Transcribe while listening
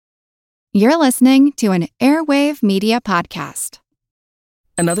You're listening to an Airwave Media Podcast.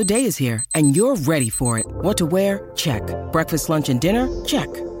 Another day is here, and you're ready for it. What to wear? Check. Breakfast, lunch, and dinner? Check.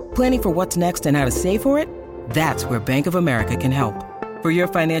 Planning for what's next and how to save for it? That's where Bank of America can help. For your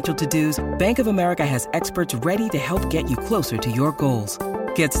financial to-dos, Bank of America has experts ready to help get you closer to your goals.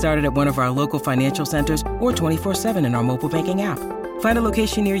 Get started at one of our local financial centers or 24/7 in our mobile banking app. Find a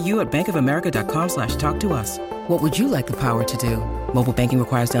location near you at bankofamerica.com/talktous. What would you like the power to do? Mobile banking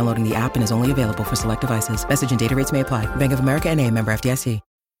requires downloading the app and is only available for select devices. Message and data rates may apply. Bank of America N.A., member FDIC.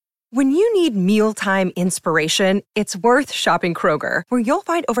 When you need mealtime inspiration, it's worth shopping Kroger, where you'll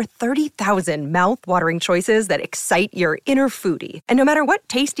find over 30,000 mouth-watering choices that excite your inner foodie. And no matter what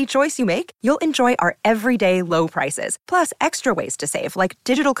tasty choice you make, you'll enjoy our everyday low prices, plus extra ways to save, like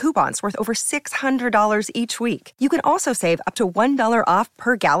digital coupons worth over $600 each week. You can also save up to $1 off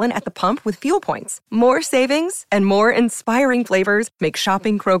per gallon at the pump with fuel points. More savings and more inspiring flavors make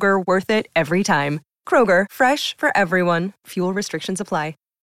shopping Kroger worth it every time. Kroger, fresh for everyone. Fuel restrictions apply.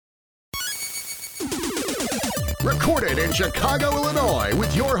 Recorded in Chicago, Illinois,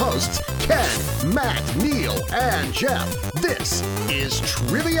 with your hosts, Ken, Matt, Neil, and Jeff. This is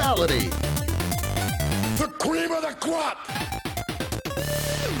Triviality. The cream of the crop!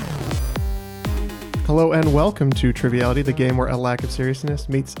 Hello and welcome to Triviality, the game where a lack of seriousness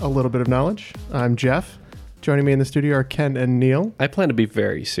meets a little bit of knowledge. I'm Jeff. Joining me in the studio are Ken and Neil. I plan to be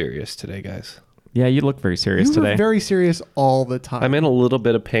very serious today, guys. Yeah, you look very serious today. You look very serious all the time. I'm in a little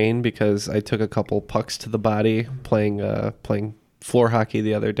bit of pain because I took a couple pucks to the body playing floor hockey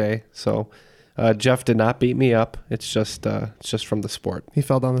the other day. So Jeff did not beat me up. It's just from the sport. He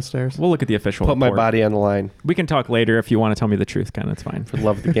fell down the stairs. We'll look at the official Put report. my body on the line. We can talk later if you want to tell me the truth, Ken. That's fine. For the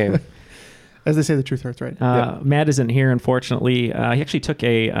love of the game. As they say, the truth hurts, right? Matt isn't here, unfortunately. He actually took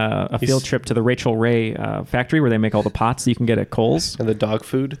a field trip to the Rachel Ray factory where they make all the pots that you can get at Kohl's. And the dog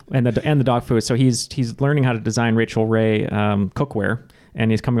food. And the dog food. So he's learning how to design Rachel Ray cookware, and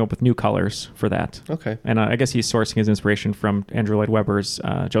he's coming up with new colors for that. Okay. And I guess he's sourcing his inspiration from Andrew Lloyd Webber's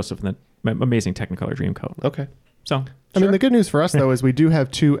Joseph and the Amazing Technicolor Dreamcoat. Okay. So, I mean, the good news for us, though, is we do have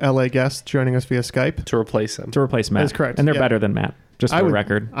two LA guests joining us via Skype. To replace him. To replace Matt. That's correct. And they're better than Matt, just for the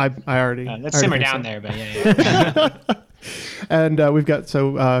record. I already... let's simmer down there, but yeah. And we've got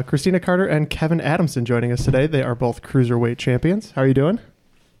Christina Carter and Kevin Adamson joining us today. They are both cruiserweight champions. How are you doing?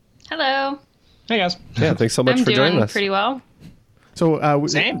 Hello. Hey, guys. Yeah, thanks so much for joining us. I'm doing pretty well. So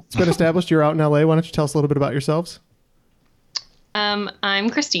Same. It's been established you're out in LA. Why don't you tell us a little bit about yourselves?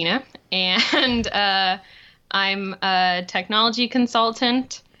 I'm Christina, and I'm a technology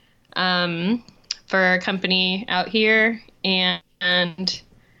consultant for a company out here, and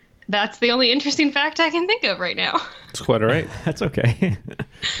that's the only interesting fact I can think of right now. It's quite all right. That's okay.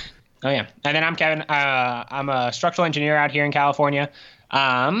 Oh, yeah. And then I'm Kevin. I'm a structural engineer out here in California.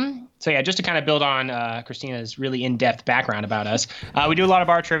 So, yeah, just to kind of build on Christina's really in-depth background about us, we do a lot of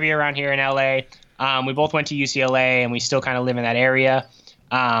bar trivia around here in L.A. We both went to UCLA, and we still kind of live in that area.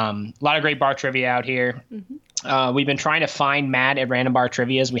 A lot of great bar trivia out here. Mm-hmm. We've been trying to find Matt at Random Bar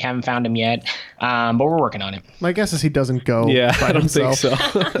Trivias. We haven't found him yet, but we're working on it. My guess is he doesn't go. Yeah, by I don't himself. think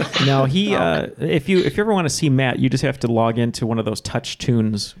so. No, he. If you ever want to see Matt, you just have to log into one of those Touch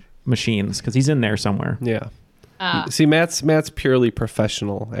Tunes machines because he's in there somewhere. Yeah. See, Matt's purely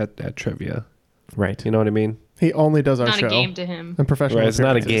professional at trivia. Right. You know what I mean? He only does our Not show. a game to him. And professional. Right, it's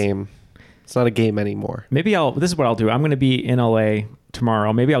not a appearances. game. It's not a game anymore. Maybe this is what I'll do. I'm going to be in LA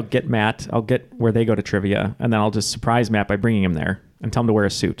tomorrow. Maybe I'll get Matt. I'll get where they go to trivia, and then I'll just surprise Matt by bringing him there and tell him to wear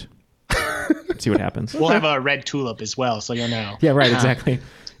a suit. See what happens. We'll have a red tulip as well, so you'll know. Yeah, right. Exactly.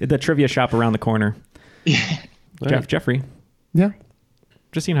 The trivia shop around the corner. Jeffrey. Yeah.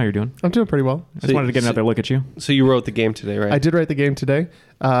 Just seeing how you're doing. I'm doing pretty well. I just wanted to get another look at you. So you wrote the game today, right? I did write the game today.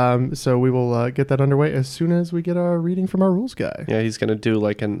 So we will get that underway as soon as we get our reading from our rules guy. Yeah, he's going to do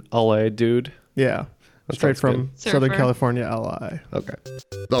like an LA dude. Yeah. That Straight sounds from good. Southern Surfer. California, LI. Okay.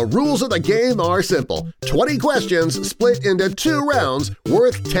 The rules of the game are simple. 20 questions split into 2 rounds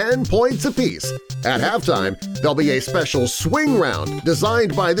worth 10 points apiece. At halftime, there'll be a special swing round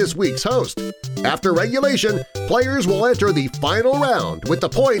designed by this week's host. After regulation, players will enter the final round with the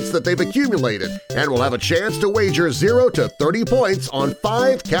points that they've accumulated and will have a chance to wager 0 to 30 points on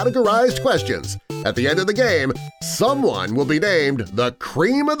 5 categorized questions. At the end of the game, someone will be named the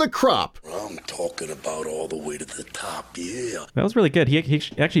cream of the crop. I'm talking about all the way to the top, yeah. That was really good. He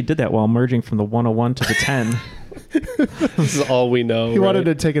actually did that while merging from the 101 to the 10. This is all we know. He wanted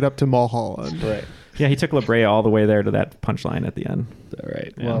to take it up to Mulholland. Right. Yeah, he took La Brea all the way there to that punchline at the end. All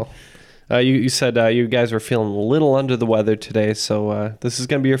right. Yeah. Well, you said you guys were feeling a little under the weather today, so this is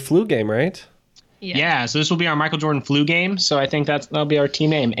going to be your flu game, right? Yeah, so this will be our Michael Jordan flu game. So I think that'll be our team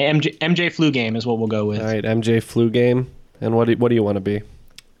name. MJ flu game is what we'll go with. All right, MJ flu game. And what do you want to be?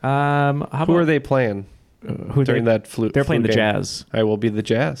 Who are they playing during that flu? They're playing the game? Jazz. I will be the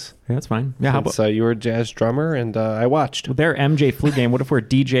Jazz. Yeah, that's fine. Yeah, Since, you were a jazz drummer, and I watched. Well, their MJ flu game. What if we're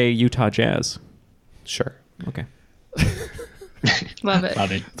DJ Utah Jazz? Sure. Okay. Love it.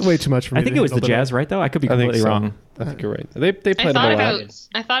 It's way too much for me. I think it was the Jazz, right? Though I could be completely wrong. I think you're right. They played them a lot.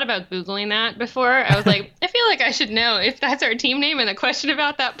 I thought about Googling that before. I was like, I feel like I should know if that's our team name and a question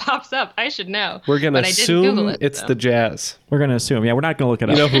about that pops up. I should know. We're going to assume it's the Jazz. We're going to assume. Yeah, we're not going to look it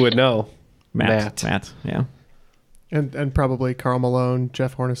up. You know who would know? Matt. Yeah. And probably Karl Malone,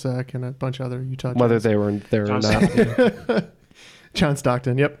 Jeff Hornacek, and a bunch of other Utah Jazz. Whether they were there or not. Yeah. John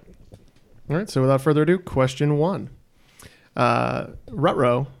Stockton, yep. All right, so without further ado, question 1.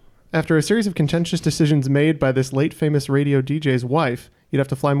 Rutrow, after a series of contentious decisions made by this late famous radio DJ's wife, you'd have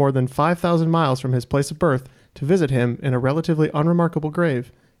to fly more than 5,000 miles from his place of birth to visit him in a relatively unremarkable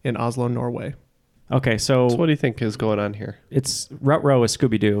grave in Oslo, Norway. Okay, so what do you think is going on here? It's Rutrow is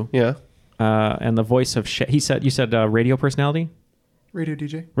Scooby-Doo. Yeah. And the voice of you said radio personality? Radio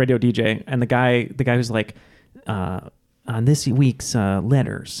DJ. Radio DJ. And the guy who's like, on this week's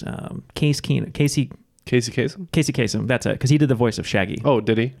letters, Casey Kasem. That's it. Because he did the voice of Shaggy. Oh,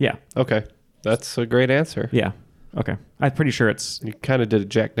 did he? Yeah. Okay. That's a great answer. Yeah. Okay. I'm pretty sure it's... You kind of did a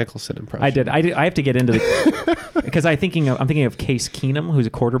Jack Nicholson impression. I did. I have to get into the... Because I'm thinking of Case Keenum, who's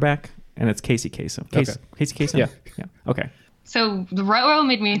a quarterback, and it's Casey Kasem. Okay. Casey Kasem? Yeah. Okay. So the Rutrow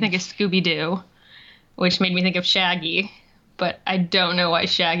made me think of Scooby-Doo, which made me think of Shaggy, but I don't know why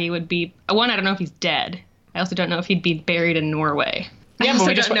Shaggy would be... One, I don't know if he's dead. I also don't know if he'd be buried in Norway. I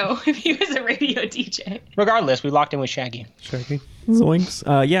also don't know if he was a radio DJ. Regardless, we locked in with Shaggy. Zoinks.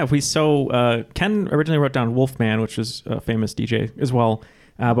 Ken originally wrote down Wolfman, which was a famous DJ as well.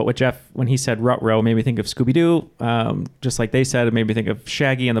 But with Jeff, when he said Rutrow, made me think of Scooby-Doo. Just like they said, it made me think of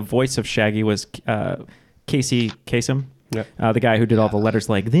Shaggy, and the voice of Shaggy was Casey Kasem. Yeah. The guy who did all the letters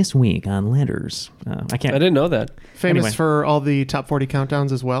like this week on letters. I didn't know that. Famous for all the top 40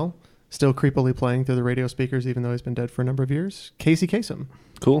 countdowns as well. Still creepily playing through the radio speakers, even though he's been dead for a number of years. Casey Kasem.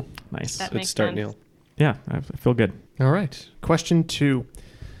 Cool. Nice. That Good makes start, sense. Neil. Yeah, I feel good. All right. Question 2.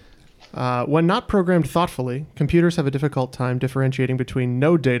 When not programmed thoughtfully, computers have a difficult time differentiating between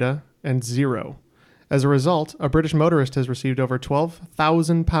no data and zero. As a result, a British motorist has received over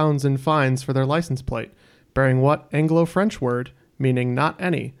 £12,000 in fines for their license plate, bearing what Anglo-French word, meaning not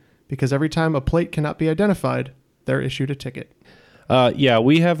any, because every time a plate cannot be identified, they're issued a ticket.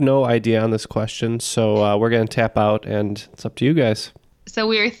 We have no idea on this question, so we're going to tap out, and it's up to you guys. So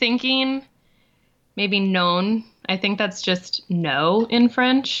we were thinking maybe known. I think that's just no in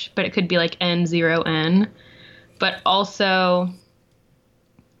French, but it could be like N0N. But also,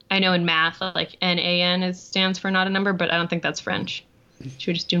 I know in math, like NAN stands for not a number, but I don't think that's French. Should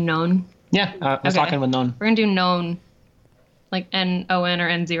we just do known? Yeah, let's lock in with known. We're going to do known, like N-O-N or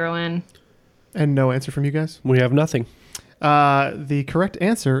N0N. And no answer from you guys? We have nothing. The correct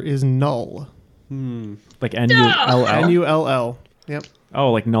answer is null. Like N-U-L-L? N-U-L-L. Yep.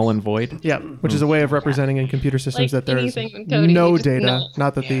 Oh, like null and void? Yep, which is a way of representing in computer systems Like that there is anything in coding, no you just data, null.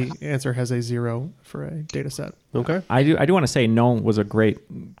 not that the answer has a zero for a data set. Okay. I do want to say no was a great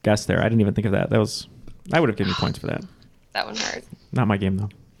guess there. I didn't even think of that. I would have given you points for that. That one hurt. Not my game, though.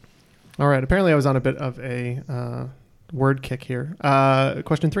 All right, apparently I was on a bit of a word kick here.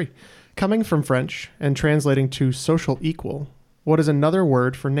 Question 3. Coming from French and translating to social equal, what is another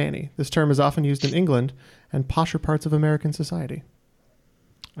word for nanny? This term is often used in England and posher parts of American society.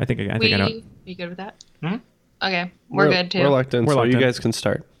 I think I know. You good with that? Hmm? Okay, we're good too. We're locked in, We're so locked you in. guys can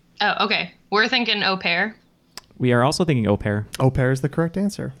start. Oh, okay. We're thinking au pair. We are also thinking au pair. Au pair is the correct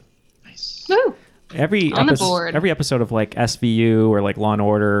answer. Woo! Every On the board. every episode of like SVU or like Law and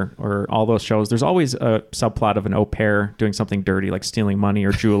Order or all those shows, there's always a subplot of an au pair doing something dirty, like stealing money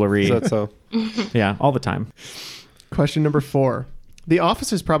or jewelry. Is that so? Yeah, all the time. Question number 4. The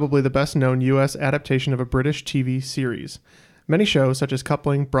Office is probably the best known U.S. adaptation of a British TV series. Many shows, such as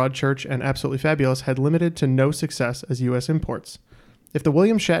Coupling, Broadchurch, and Absolutely Fabulous, had limited to no success as U.S. imports. If the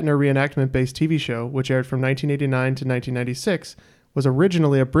William Shatner reenactment-based TV show, which aired from 1989 to 1996, was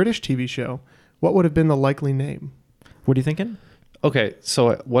originally a British TV show, what would have been the likely name? What are you thinking? Okay,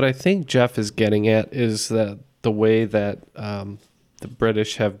 so what I think Jeff is getting at is that the way that the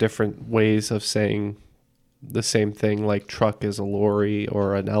British have different ways of saying the same thing, like truck is a lorry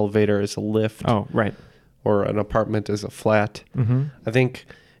or an elevator is a lift. Oh, right. Or an apartment is a flat. Mm-hmm. I think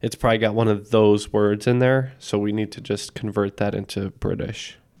it's probably got one of those words in there, so we need to just convert that into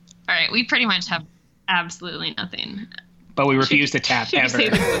British. All right, we pretty much have absolutely nothing. but we refuse to tap Should we ever. say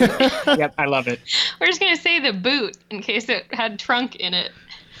the boot? Yep, I love it. We're just going to say the boot in case it had trunk in it.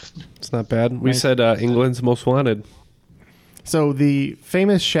 It's not bad. We said England's Most Wanted. So the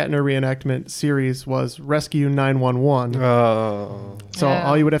famous Shatner reenactment series was Rescue 911. Oh. So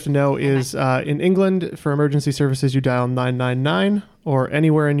all you would have to know is in England, for emergency services, you dial 999, or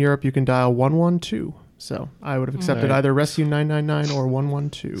anywhere in Europe, you can dial 112. So I would have accepted either Rescue 999 or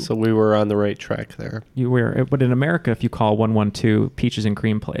 112. So we were on the right track there. You were, but in America, if you call 112, Peaches and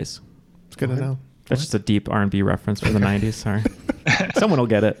Cream plays. It's good to know. That's just a deep R&B reference from the 90s. Sorry. Someone will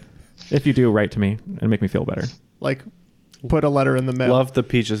get it. If you do, write to me and make me feel better. Like, put a letter in the mail. Love the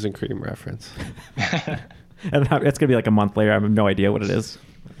Peaches and Cream reference. And it's going to be like a month later. I have no idea what it is.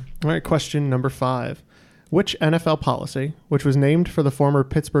 All right, question number 5. Which NFL policy, which was named for the former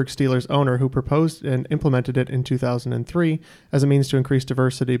Pittsburgh Steelers owner who proposed and implemented it in 2003 as a means to increase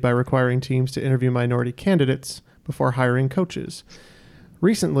diversity by requiring teams to interview minority candidates before hiring coaches?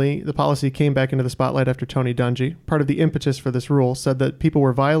 Recently, the policy came back into the spotlight after Tony Dungy, part of the impetus for this rule, said that people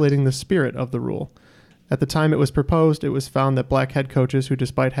were violating the spirit of the rule. At the time it was proposed, it was found that black head coaches who,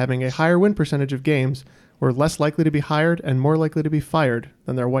 despite having a higher win percentage of games, were less likely to be hired and more likely to be fired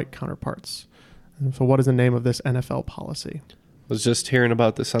than their white counterparts. So what is the name of this NFL policy? Was just hearing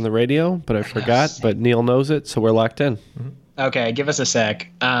about this on the radio, but I forgot. But Neil knows it, so we're locked in. Okay, give us a sec.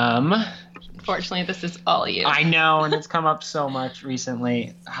 Unfortunately, this is all you. I know, and it's come up so much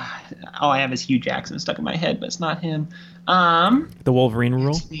recently. All I have is Hugh Jackson stuck in my head, but it's not him. The Wolverine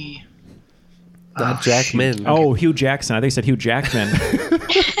Rule? Not Jackman. Oh, Hugh Jackson. I think you said Hugh Jackman.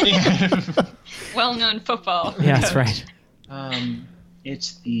 Well-known football. Yeah, that's right.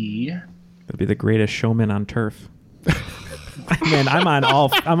 It's the... It'll be the greatest showman on turf. Man, I'm on all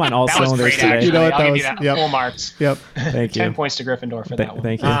That was cylinders great, today. actually. You know what, I'll that give was- you that. yep. Full marks. Yep. Thank 10 you. points to Gryffindor for that one.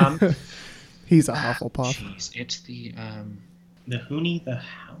 Thank you. He's a Hufflepuff. Jeez, it's the Hooney, the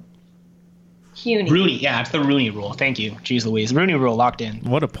how? Huey. Rooney, yeah, it's the Rooney Rule. Thank you. Jeez Louise. Rooney Rule locked in.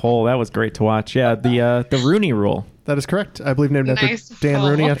 What a poll. That was great to watch. Yeah, the Rooney Rule. That is correct. I believe named Nice after Dan poll.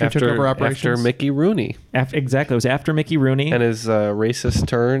 Rooney after he took over operations. After Mickey Rooney Exactly. It was after Mickey Rooney. and his racist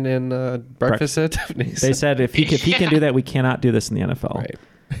turn in Breakfast at Tiffany's. They said if he can do that, we cannot do this in the NFL. Right.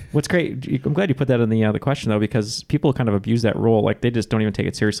 What's great, I'm glad you put that in the question, though, because people kind of abuse that rule. Like, they just don't even take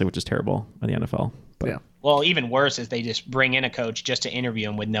it seriously, which is terrible in the NFL. But, Yeah. Well, even worse is they just bring in a coach just to interview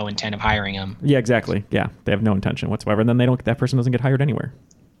him with no intent of hiring him. Yeah, exactly. Yeah, they have no intention whatsoever. And then that person doesn't get hired anywhere.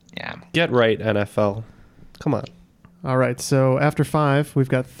 Yeah. Get right, NFL. Come on. All right, so after 5, we've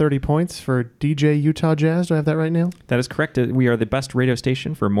got 30 points for DJ Utah Jazz. Do I have that right, Neil? That is correct. We are the best radio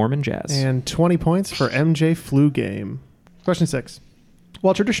station for Mormon jazz. And 20 points for MJ Flu Game. Question 6.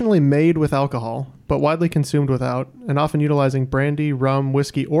 While traditionally made with alcohol, but widely consumed without, and often utilizing brandy, rum,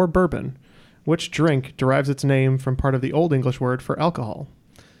 whiskey, or bourbon, which drink derives its name from part of the Old English word for alcohol?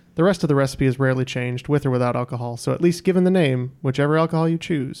 The rest of the recipe is rarely changed, with or without alcohol, so at least given the name, whichever alcohol you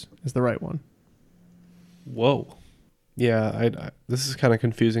choose is the right one. Whoa. Yeah, this is kind of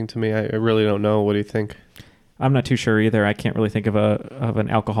confusing to me. I really don't know. What do you think? I'm not too sure either. I can't really think of an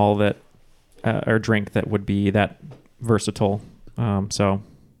alcohol that or drink that would be that versatile. So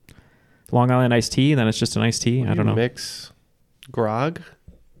Long Island iced tea, then it's just an iced tea. I don't know. Mix grog?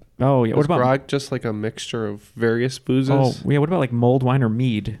 Oh yeah. What Is about grog? Just like a mixture of various boozes? Oh yeah. What about like mulled wine or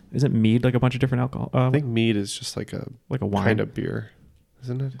mead? Isn't mead like a bunch of different alcohol? I think mead is just like a wine kind of beer,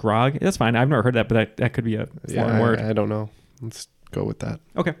 isn't it? Grog. That's fine. I've never heard that, but that could be a foreign word. I don't know. Let's go with that.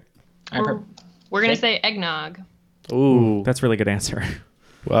 Okay. We're going to say eggnog. Ooh, That's a really good answer.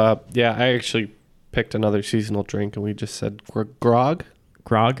 yeah. I actually picked another seasonal drink, and we just said grog.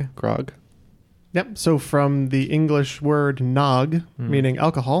 Grog. Yep, so from the English word nog, meaning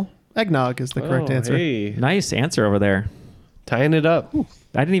alcohol, eggnog is the correct answer. Hey, Nice answer over there. tying it up.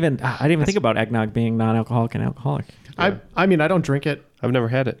 I didn't even think about eggnog being non-alcoholic and alcoholic. I mean, I don't drink it I've never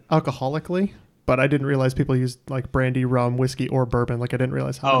had it. alcoholically, but I didn't realize people use like brandy, rum, whiskey, or bourbon. Like I didn't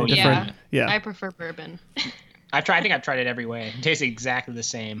realize how many Yeah. different. Yeah. I prefer bourbon. I think I've tried it every way. It tastes exactly the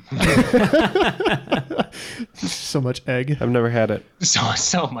same. So much egg. I've never had it,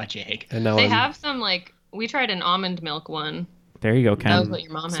 So much egg. and now They I'm, have some, like, we tried an almond milk one. There you go, That was Ken. what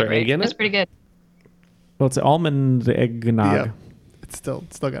your mom Is had, there right? egg in It was it? pretty good. Well, it's almond eggnog. Yeah. It's still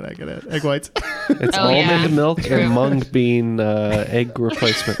got egg in it. Egg whites. It's Oh, yeah. almond milk True. and mung bean egg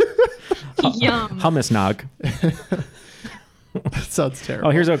replacement. Yum. Hummus nog. That sounds terrible.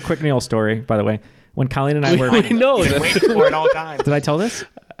 Oh, here's a quick Neil story, by the way. When Colleen and I were... I know. Waiting for it all time. Did I tell this?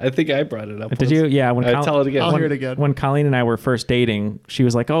 I think I brought it up. Did you? Yeah. When Tell it again. I'll hear it again. When Colleen and I were first dating, she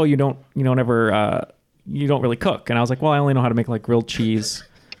was like, "Oh, you don't really cook." And I was like, "Well, I only know how to make like grilled cheese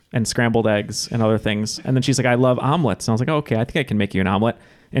and scrambled eggs and other things. And then she's like, I love omelets. And I was like, oh, okay, I think I can make you an omelet.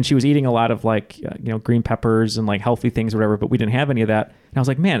 And she was eating a lot of like, green peppers and like healthy things or whatever, but we didn't have any of that. And I was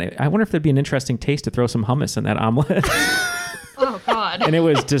like, man, I wonder if there'd be an interesting taste to throw some hummus in that omelet. Oh, God. And it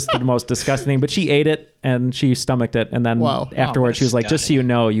was just the most disgusting thing. But she ate it and she stomached it. And then afterwards, she was like, just so you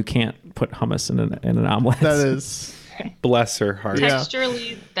know, you can't put hummus in an omelet. That is... Bless her heart.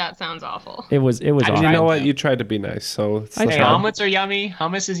 Texturally, that sounds awful. It was awful. You know what? You tried to be nice, so hey, omelets are yummy.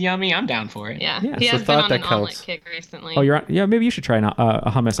 Hummus is yummy. I'm down for it. Yeah. Yeah. He has been on an omelet kick recently. Oh, maybe you should try a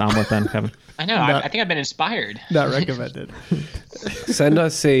hummus omelet then, Kevin. I know. I think I've been inspired. Not recommended. Send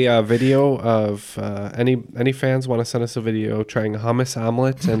us a video of any fans want to send us a video trying a hummus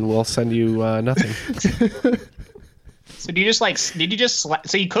omelet, and we'll send you nothing. So so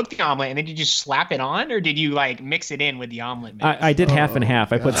you cooked the omelet and then did you slap it on, or did you like mix it in with the omelet mix? I did half and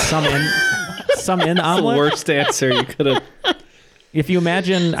half. I put some in the That's omelet. the worst answer you could have. If you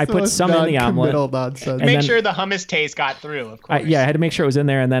imagine, I put some in the omelet. Nonsense. Make sure the hummus taste got through, of course. I had to make sure it was in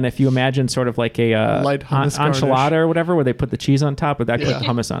there. And then if you imagine sort of like a light hummus enchilada or whatever, where they put the cheese on top, but I put the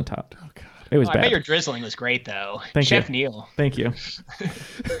hummus on top. Oh, God. It was bad. I bet your drizzling was great, though. Thank Chef you. Neil. Thank you.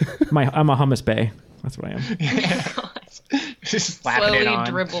 I'm a hummus bae. That's what I am. Just slapping it on.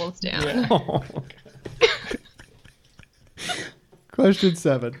 Slowly dribbles down. Oh, Question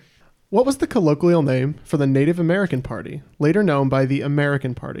 7. What was the colloquial name for the Native American Party, later known by the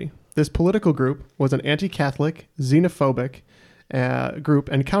American Party? This political group was an anti-Catholic, xenophobic group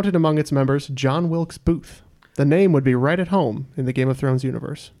and counted among its members John Wilkes Booth. The name would be right at home in the Game of Thrones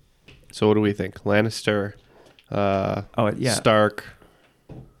universe. So what do we think? Lannister, Stark.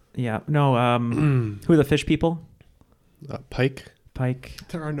 Yeah. No, who are the fish people? Pike.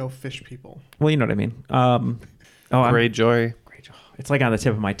 There are no fish people. Well, you know what I mean. Greyjoy. It's like on the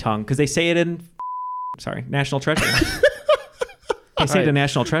tip of my tongue because they say it in National Treasure. They say it in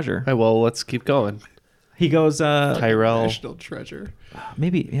National Treasure. All right, well, let's keep going. He goes, Tyrell. National Treasure.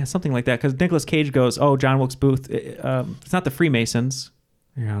 Maybe, yeah, something like that. Because Nicolas Cage goes, oh, John Wilkes Booth. It's not the Freemasons.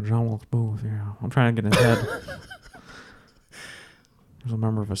 Yeah, John Wilkes Booth. Yeah, I'm trying to get in his head. He's a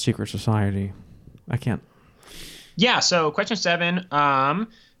member of a secret society. I can't. Yeah, so question 7.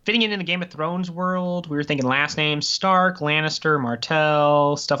 Fitting in the Game of Thrones world, we were thinking last names, Stark, Lannister,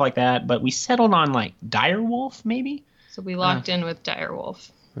 Martell, stuff like that. But we settled on like Direwolf, maybe? So we locked in with Direwolf.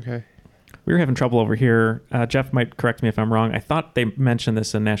 Okay. We were having trouble over here. Jeff might correct me if I'm wrong. I thought they mentioned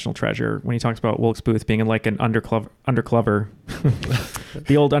this in National Treasure when he talks about Wilkes Booth being like an underclover,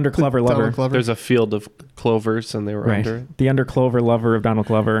 the old underclover lover. Glover. There's a field of clovers, and they were under it. The underclover lover of Donald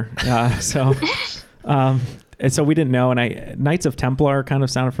Glover. And so we didn't know, and Knights of Templar kind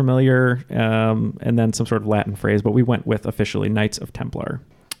of sounded familiar, and then some sort of Latin phrase, but we went with officially Knights of Templar.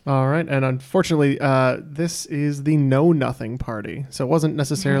 All right, and unfortunately, this is the Know Nothing Party. So it wasn't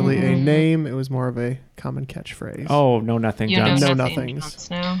necessarily a name; it was more of a common catchphrase. Oh, Know Nothing, John. Know Nothings.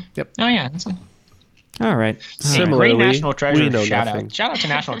 Yep. Oh, yeah. That's All right. Similarly, great National Treasure we know shout nothing. out. Shout out to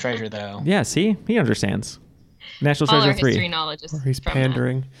National Treasure, though. Yeah, see? He understands. National All Treasure our 3. history knowledge is Or he's from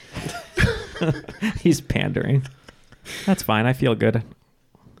pandering. He's pandering. That's fine. I feel good.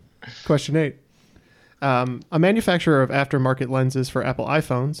 Question 8. A manufacturer of aftermarket lenses for Apple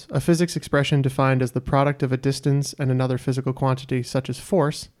iPhones, a physics expression defined as the product of a distance and another physical quantity such as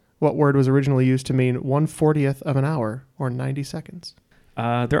force, what word was originally used to mean 1/40th of an hour or 90 seconds?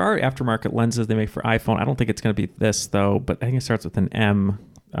 There are aftermarket lenses they make for iPhone. I don't think it's going to be this, though, but I think it starts with an M.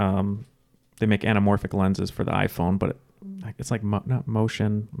 They make anamorphic lenses for the iPhone, but it's like not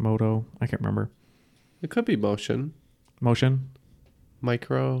moto. I can't remember. It could be motion.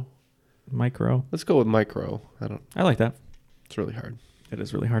 Micro. Let's go with micro. I like that. It's really hard. It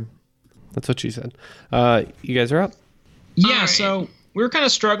is really hard. That's what she said. You guys are up. Yeah, so we were kind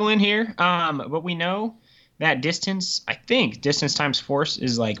of struggling here, but we know that distance times force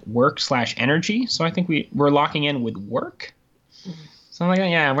is like work/energy. So I think we're locking in with work. Something like that.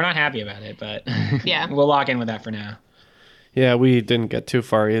 Yeah, we're not happy about it, but Yeah. we'll lock in with that for now. Yeah, we didn't get too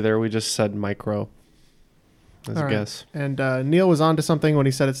far either. We just said micro as All a right. guess. And Neil was on to something when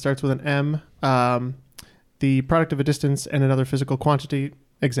he said it starts with an M. The product of a distance and another physical quantity,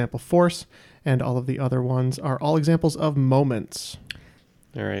 example force, and all of the other ones are all examples of moments.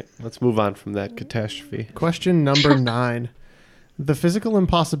 All right, let's move on from that catastrophe. Question number 9. The Physical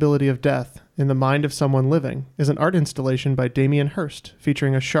Impossibility of Death in the Mind of Someone Living is an art installation by Damien Hirst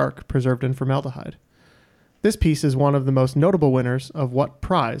featuring a shark preserved in formaldehyde. This piece is one of the most notable winners of what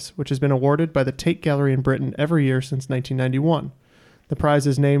prize, which has been awarded by the Tate Gallery in Britain every year since 1991. The prize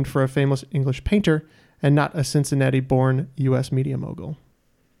is named for a famous English painter and not a Cincinnati-born U.S. media mogul.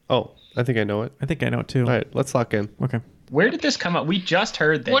 Oh, I think I know it. I think I know it too. All right, let's lock in. Okay. Where did this come up? We just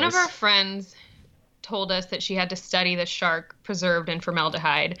heard this. One of our friends told us that she had to study the shark preserved in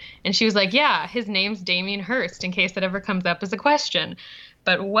formaldehyde. And she was like, yeah, his name's Damien Hirst, in case that ever comes up as a question.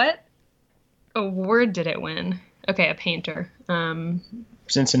 But what award did it win? Okay, a painter.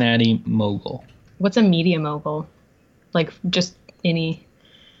 Cincinnati mogul. What's a media mogul? Like, just any...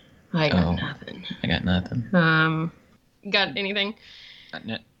 I got nothing. I got nothing. Got anything?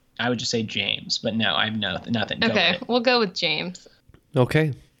 I would just say James, but no, I have nothing. Okay, we'll go with James.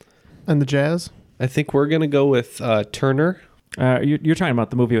 Okay. And the Jazz? I think we're going to go with Turner. You're talking about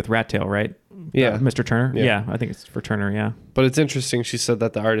the movie with Rat Tail, right? Yeah. Mr. Turner? Yeah. Yeah, I think it's for Turner, yeah. But it's interesting she said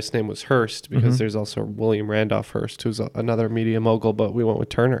that the artist's name was Hearst because there's also William Randolph Hearst, who's another media mogul, but we went with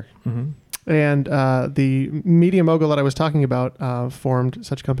Turner. And the media mogul that I was talking about formed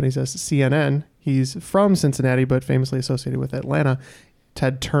such companies as CNN. He's from Cincinnati, but famously associated with Atlanta.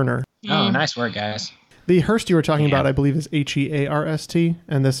 Ted Turner. Oh, nice work, guys. The Hearst you were talking about, I believe, is Hearst,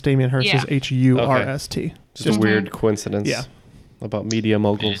 and this Damien Hirst is Hurst. Just a weird coincidence. Yeah. About media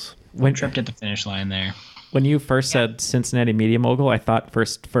moguls. When tripped at the finish line there. When you first said Cincinnati media mogul, I thought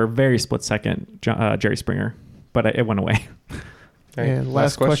first for a very split second Jerry Springer, but it went away. And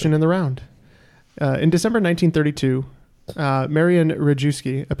last question in the round. In December 1932, Marian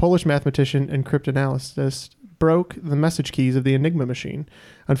Rejewski, a Polish mathematician and cryptanalyst, broke the message keys of the Enigma machine.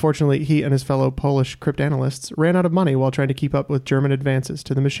 Unfortunately, he and his fellow Polish cryptanalysts ran out of money while trying to keep up with German advances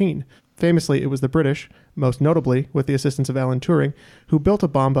to the machine. Famously, it was the British, most notably with the assistance of Alan Turing, who built a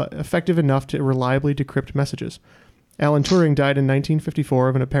bomb effective enough to reliably decrypt messages. Alan Turing died in 1954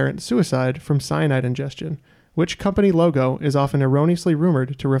 of an apparent suicide from cyanide ingestion, which company logo is often erroneously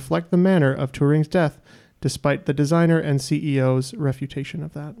rumored to reflect the manner of Turing's death, despite the designer and CEO's refutation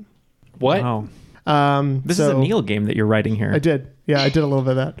of that. What? Wow. This is a Neil game that you're writing here. I did. Yeah, I did a little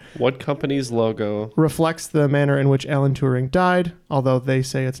bit of that. What company's logo reflects the manner in which Alan Turing died, although they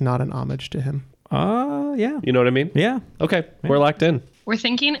say it's not an homage to him. Yeah. You know what I mean? Yeah. Okay, we're locked in. We're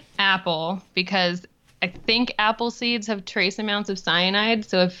thinking apple because I think apple seeds have trace amounts of cyanide.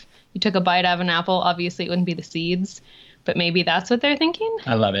 So if you took a bite out of an apple, obviously it wouldn't be the seeds, but maybe that's what they're thinking.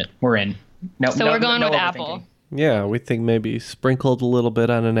 I love it. We're in. So we're going with apple. Yeah, we think maybe sprinkled a little bit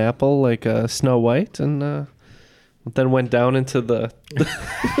on an apple like Snow White and then went down into the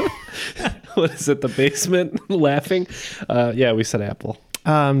what is it, the basement laughing. Yeah, we said apple.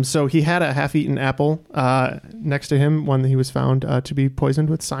 So he had a half-eaten apple next to him, one that he was found to be poisoned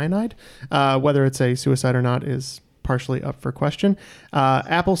with cyanide. Whether it's a suicide or not is partially up for question.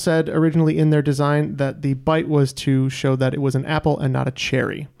 Apple said originally in their design that the bite was to show that it was an apple and not a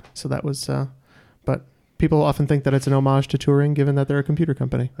cherry. So that was, but people often think that it's an homage to Turing, given that they're a computer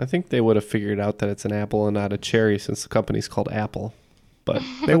company. I think they would have figured out that it's an apple and not a cherry since the company's called Apple. But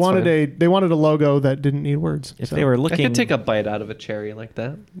they wanted a logo that didn't need words. If they were looking, I could take a bite out of a cherry like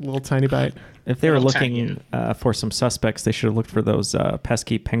that. Little tiny bite. If they were looking for some suspects, they should have looked for those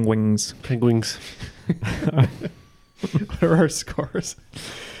pesky penguins. Penguins. What are our scores?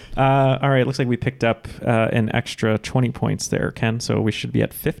 All right, looks like we picked up an extra 20 points there, Ken. So we should be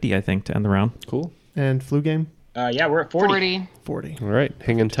at 50, I think, to end the round. Cool. And flu game? Yeah, we're at 40. 40. All right,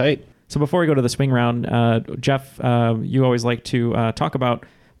 hanging tight. So before we go to the swing round, Jeff, you always like to talk about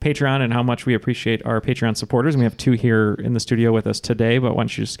Patreon and how much we appreciate our Patreon supporters. And we have two here in the studio with us today, but why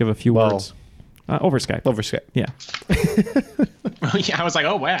don't you just give a few words? Over Skype. Over Skype. Yeah. Yeah, I was like,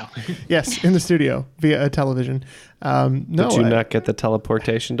 oh, wow. Yes, in the studio via a television. Did you not get the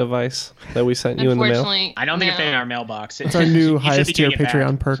teleportation device that we sent you in the mail? I don't think it's in our mailbox. It's our new highest tier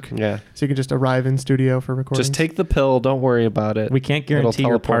Patreon perk. Yeah. So you can just arrive in studio for recording. Just take the pill. Don't worry about it. We can't guarantee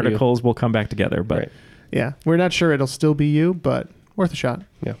your particles will come back together, but yeah, we're not sure it'll still be you, but worth a shot.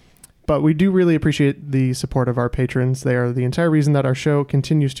 Yeah. But we do really appreciate the support of our patrons. They are the entire reason that our show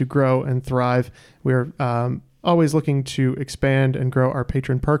continues to grow and thrive. We're always looking to expand and grow our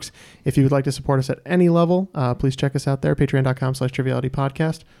patron perks. If you would like to support us at any level, please check us out there,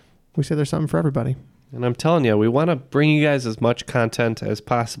 patreon.com/trivialitypodcast. We say there's something for everybody. And I'm telling you, we want to bring you guys as much content as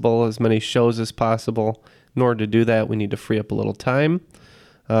possible, as many shows as possible. In order to do that, we need to free up a little time.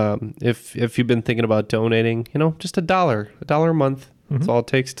 If you've been thinking about donating, just $1 a month. That's all it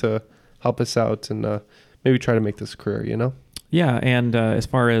takes to help us out and maybe try to make this a career, Yeah, and as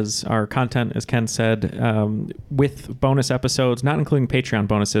far as our content, as Ken said, with bonus episodes, not including Patreon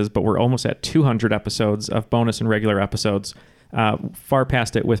bonuses, but we're almost at 200 episodes of bonus and regular episodes, far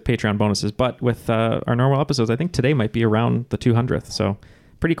past it with Patreon bonuses. But with our normal episodes, I think today might be around the 200th. So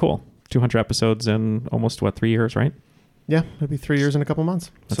pretty cool. 200 episodes in almost, 3 years, right? Yeah, it'll be 3 years in a couple months.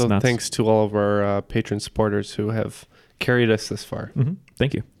 That's nuts. Thanks to all of our patron supporters who have carried us this far. Mm-hmm.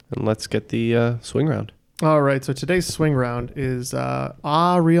 Thank you. And let's get the swing round. All right, so today's swing round is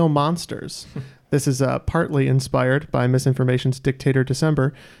Real Monsters. This is partly inspired by Misinformation's Dictator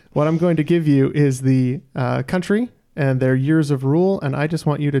December. What I'm going to give you is the country and their years of rule, and I just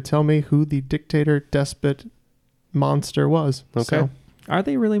want you to tell me who the dictator, despot, monster was. Okay. So, Are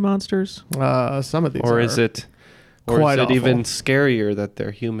they really monsters? some of these Or are. is it quite awful. even scarier that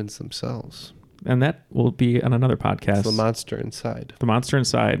they're humans themselves? And that will be on another podcast. It's the monster inside. The Monster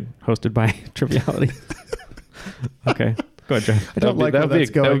Inside, hosted by Triviality. Okay. Go ahead, Jeff. I don't like where that's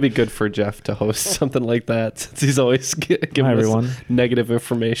going. That would be good for Jeff to host something like that, since he's always giving Hi, us everyone. negative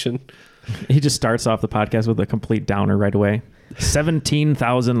information. He just starts off the podcast with a complete downer right away.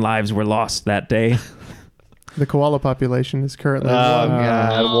 17,000 lives were lost that day. The koala population is currently Oh, one.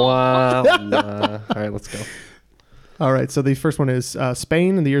 God. Wow. All right, let's go. All right, so the first one is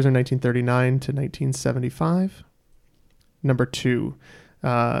Spain, and the years are 1939 to 1975. Number 2,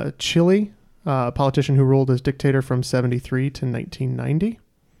 Chile, a politician who ruled as dictator from 73 to 1990.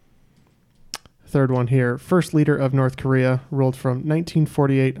 Third one here, first leader of North Korea, ruled from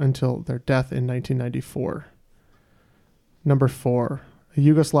 1948 until their death in 1994. Number 4, a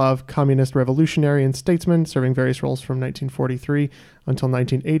Yugoslav communist revolutionary and statesman serving various roles from 1943 until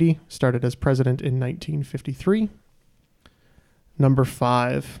 1980, started as president in 1953. Number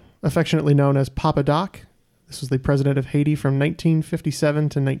 5, affectionately known as Papa Doc. This was the president of Haiti from 1957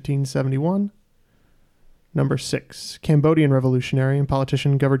 to 1971. Number 6, Cambodian revolutionary and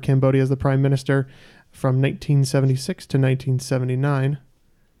politician, governed Cambodia as the prime minister from 1976 to 1979.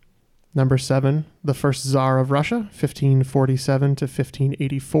 Number 7, the first Tsar of Russia, 1547 to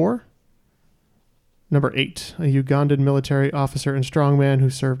 1584. Number 8, a Ugandan military officer and strongman who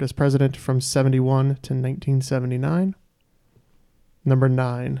served as president from 71 to 1979. Number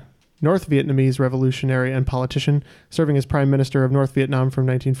 9, North Vietnamese revolutionary and politician, serving as Prime Minister of North Vietnam from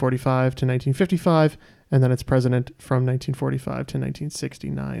 1945 to 1955, and then its president from 1945 to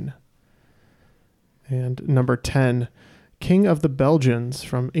 1969. And number 10, King of the Belgians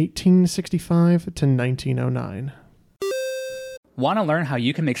from 1865 to 1909. Want to learn how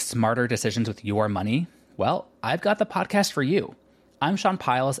you can make smarter decisions with your money? Well, I've got the podcast for you. I'm Sean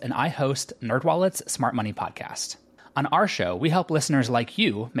Piles, and I host NerdWallet's Smart Money Podcast. On our show, we help listeners like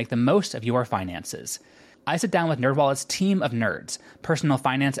you make the most of your finances. I sit down with NerdWallet's team of nerds, personal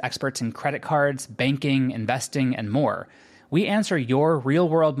finance experts in credit cards, banking, investing, and more. We answer your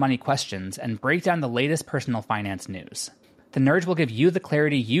real-world money questions and break down the latest personal finance news. The nerds will give you the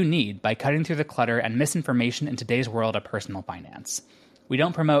clarity you need by cutting through the clutter and misinformation in today's world of personal finance. We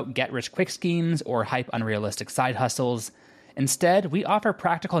don't promote get-rich-quick schemes or hype unrealistic side hustles. Instead, we offer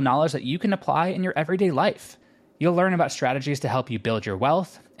practical knowledge that you can apply in your everyday life. You'll learn about strategies to help you build your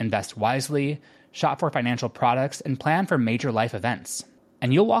wealth, invest wisely, shop for financial products, and plan for major life events.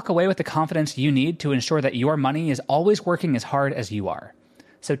 And you'll walk away with the confidence you need to ensure that your money is always working as hard as you are.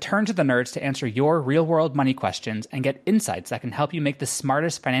 So turn to the nerds to answer your real-world money questions and get insights that can help you make the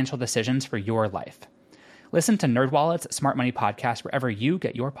smartest financial decisions for your life. Listen to NerdWallet's Smart Money Podcast wherever you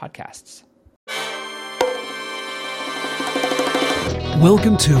get your podcasts.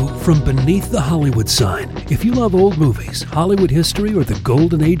 Welcome to From Beneath the Hollywood Sign. If you love old movies, Hollywood history, or the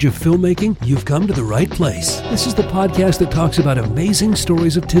golden age of filmmaking, you've come to the right place. This is the podcast that talks about amazing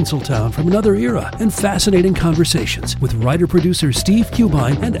stories of Tinseltown from another era and fascinating conversations with writer-producer Steve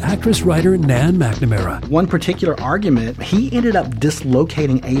Cubine and actress-writer Nan McNamara. One particular argument, he ended up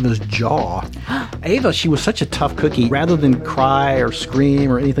dislocating Ava's jaw. Ava, she was such a tough cookie. Rather than cry or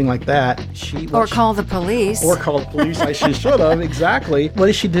scream or anything like that, Or call the police. Or call the police like she should have, exactly. What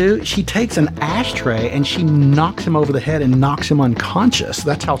does she do? She takes an ashtray and she knocks him over the head and knocks him unconscious.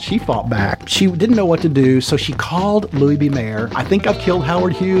 That's how she fought back. She didn't know what to do, so she called Louis B. Mayer. I think I've killed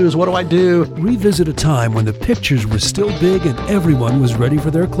Howard Hughes. What do I do? Revisit a time when the pictures were still big and everyone was ready for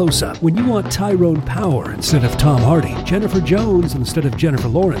their close-up. When you want Tyrone Power instead of Tom Hardy, Jennifer Jones instead of Jennifer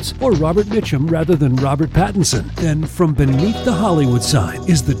Lawrence, or Robert Mitchum rather than Robert Pattinson, then From Beneath the Hollywood Sign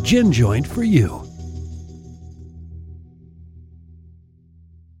is the gin joint for you.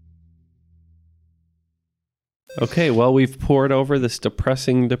 Okay, well, we've poured over this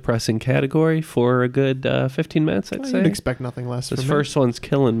depressing category for a good 15 minutes, I'd say. You'd expect nothing less This from first one's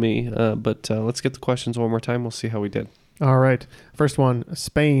killing me, but let's get the questions one more time. We'll see how we did. All right. First one,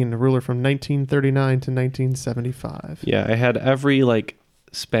 Spain, ruler from 1939 to 1975. Yeah, I had every,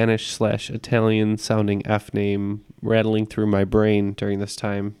 Spanish/Italian sounding F name rattling through my brain during this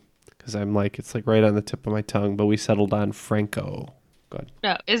time, because I'm it's right on the tip of my tongue, but we settled on Franco. Go ahead.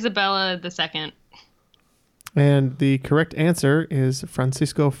 No, Isabella II. And the correct answer is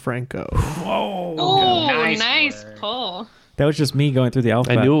Francisco Franco. Oh, nice pull. That was just me going through the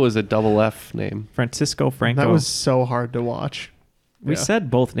alphabet. I knew it was a double F name. Francisco Franco. That was so hard to watch. We said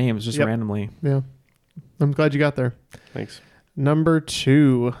both names just randomly. Yeah. I'm glad you got there. Thanks. Number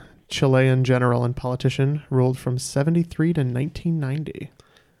 2, Chilean general and politician, ruled from 73 to 1990.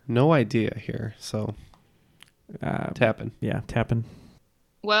 No idea here, so tapping. Yeah, tapping.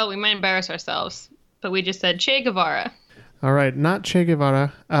 Well, we might embarrass ourselves, but we just said Che Guevara. All right, not Che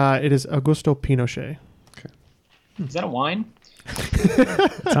Guevara. It is Augusto Pinochet. Is that a wine?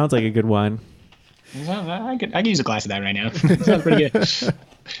 Sounds like a good wine. I could use a glass of that right now. Sounds pretty good.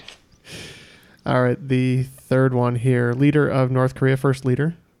 All right, the third one here. Leader of North Korea, first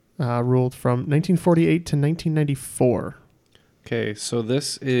leader, ruled from 1948 to 1994. Okay, so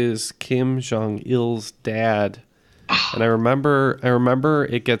this is Kim Jong-il's dad. And I remember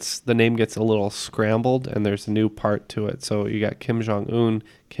the name gets a little scrambled and there's a new part to it. So you got Kim Jong-un,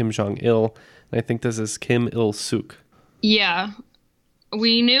 Kim Jong-il, and I think this is Kim Il-suk. Yeah.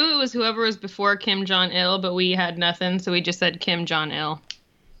 We knew it was whoever was before Kim Jong-il, but we had nothing, so we just said Kim Jong-il.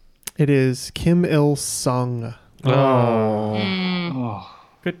 It is Kim Il-sung. Oh.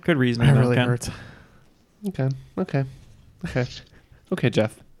 Good reasoning. That really hurts. Okay,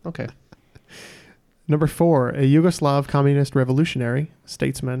 Jeff. Okay. Number 4, a Yugoslav communist revolutionary,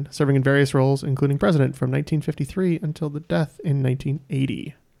 statesman, serving in various roles, including president from 1953 until the death in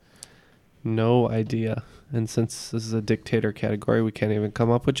 1980. No idea. And since this is a dictator category, we can't even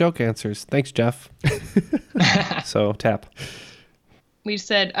come up with joke answers. Thanks, Jeff. So, tap. We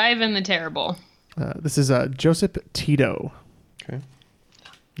said Ivan the Terrible. This is Joseph Tito. Okay.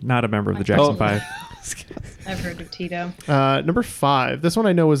 Not a member of the Jackson 5. I've heard of Tito. Number 5. This one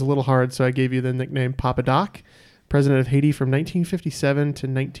I know was a little hard, so I gave you the nickname Papa Doc, president of Haiti from 1957 to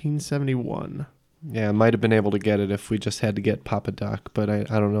 1971. Yeah, I might have been able to get it if we just had to get Papa Doc, but I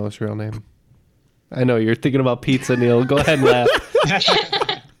don't know his real name. I know, you're thinking about pizza, Neil. Go ahead and laugh.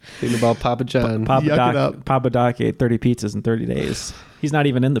 Thinking about Papa John. Papa Doc ate 30 pizzas in 30 days. He's not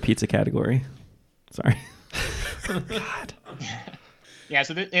even in the pizza category. Sorry. God. Yeah,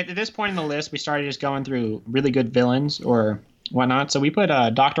 so at this point in the list, we started just going through really good villains or whatnot. So we put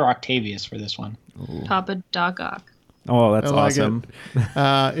Dr. Octavius for this one. Ooh. Papa Doc. Oh, that's awesome.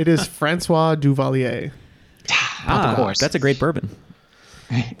 It is Francois Duvalier. Of course. That's a great bourbon.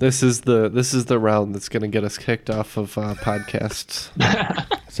 This is the round that's going to get us kicked off of podcasts.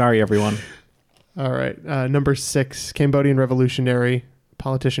 Sorry, everyone. All right. Number 6, Cambodian revolutionary,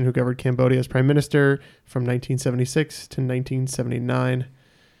 politician who governed Cambodia as prime minister from 1976 to 1979.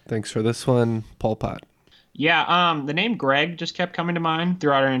 Thanks for this one, Pol Pot. Yeah, the name Greg just kept coming to mind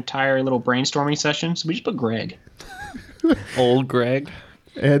throughout our entire little brainstorming session, so we just put Greg. Old Greg.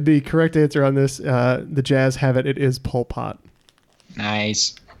 And the correct answer on this, the Jazz have it is Pol Pot.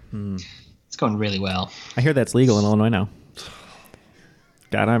 Nice. It's going really well. I hear that's legal in Illinois now.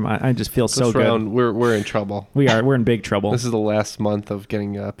 God, I just feel so round, good. We're in trouble. We're in big trouble. This is the last month of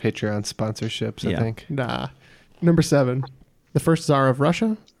getting Patreon sponsorships, I think. Nah. Number 7, the first Tsar of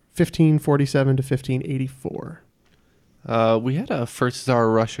Russia, 1547 to 1584. We had a first Tsar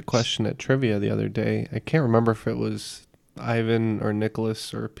of Russia question at trivia the other day. I can't remember if it was Ivan or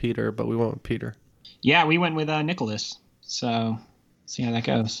Nicholas or Peter, but we went with Peter. Yeah, we went with Nicholas. So, see how that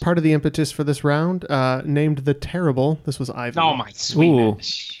goes. Part of the impetus for this round, named the Terrible. This was Ivan. Oh, my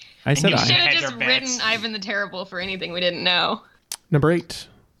sweet. I said You I. should have just written Ivan the Terrible for anything we didn't know. Number 8,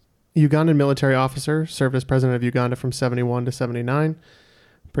 Ugandan military officer, served as president of Uganda from 71 to 79.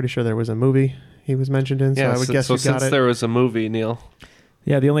 Pretty sure there was a movie he was mentioned in, so I would guess you got it. So since there was a movie, Neil.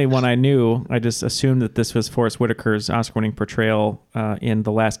 Yeah, the only one I knew, I just assumed that this was Forrest Whitaker's Oscar-winning portrayal in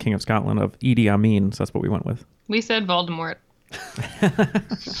The Last King of Scotland of Idi Amin, so that's what we went with. We said Voldemort.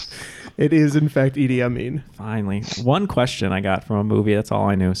 It is, in fact, Idi Amin. Finally. One question I got from a movie, that's all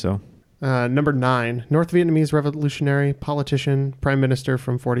I knew, so... Number 9, North Vietnamese revolutionary, politician, prime minister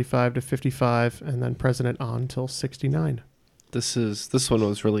from 45 to 55, and then president on till 69. This one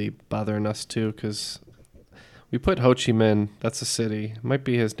was really bothering us too, because we put Ho Chi Minh. That's a city. Might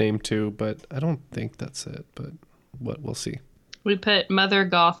be his name too, but I don't think that's it. But we'll see. We put Mother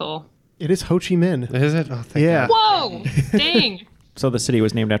Gothel. It is Ho Chi Minh. Is it? Oh, thank God. Whoa! Dang. So the city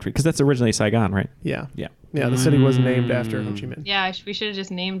was named after, because that's originally Saigon, right? Yeah. Yeah. Yeah, the city was named after Ho Chi Minh. Yeah, we should have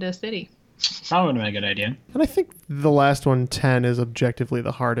just named a city. Probably would have been a good idea. And I think the last one, 10, is objectively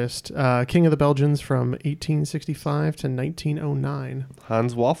the hardest. King of the Belgians from 1865 to 1909.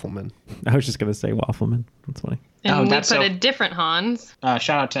 Hans Waffelmann. I was just going to say Waffelmann. That's funny. And we put a different Hans.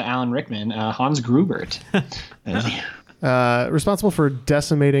 Shout out to Alan Rickman, Hans Grubert. Responsible for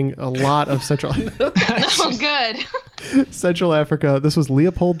decimating a lot of Central Oh, good. Central Africa. This was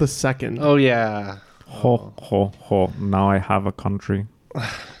Leopold II. Oh, yeah. Ho, ho, ho. Now I have a country.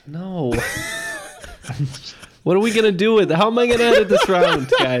 No. What are we going to do with it? How am I going to edit this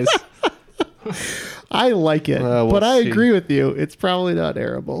round, guys? I like it, but I agree with you. It's probably not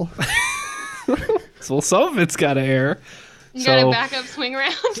airable. So some of it's got to air. You got a backup swing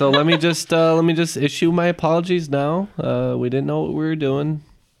round. So let me just issue my apologies now. We didn't know what we were doing.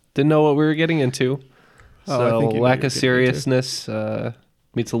 Didn't know what we were getting into. So lack of seriousness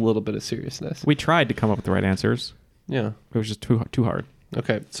meets a little bit of seriousness. We tried to come up with the right answers. Yeah. It was just too hard.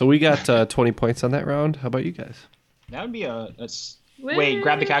 Okay, so we got 20 points on that round. How about you guys? That would be wait,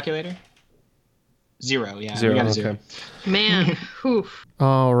 grab the calculator. 0, yeah. 0, we got a okay. 0. Man, whew.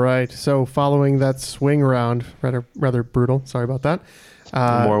 All right. So following that swing round, rather brutal. Sorry about that.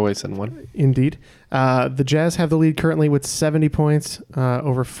 In more ways than one. Indeed. The Jazz have the lead currently with 70 points,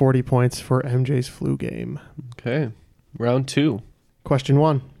 over 40 points for MJ's flu game. Okay. Round 2. Question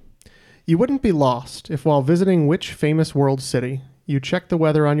 1. You wouldn't be lost if while visiting which famous world city you checked the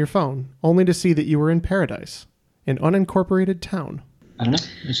weather on your phone, only to see that you were in paradise, an unincorporated town. I don't know.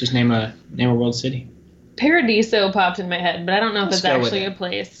 Let's just name a world city. Paradiso popped in my head, but I don't know if Let's that's go with actually it. a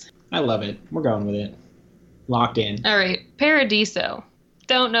place. I love it. We're going with it. Locked in. All right, Paradiso.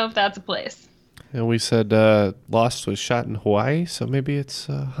 Don't know if that's a place. And we said Lost was shot in Hawaii, so maybe it's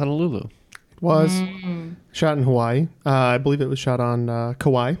Honolulu. It was shot in Hawaii. I believe it was shot on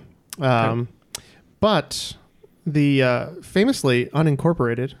Kauai. But the famously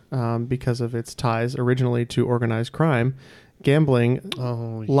unincorporated, because of its ties originally to organized crime, gambling,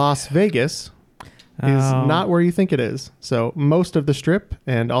 Las Vegas is not where you think it is. So most of the strip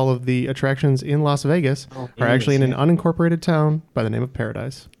and all of the attractions in Las Vegas are actually in an unincorporated town by the name of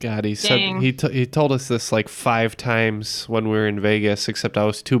Paradise. God, he said he told us this like 5 times when we were in Vegas, except I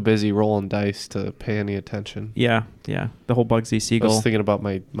was too busy rolling dice to pay any attention. Yeah. The whole Bugsy I Siegel. was thinking about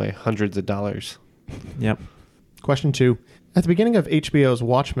my hundreds of dollars. Yep. Question 2. At the beginning of HBO's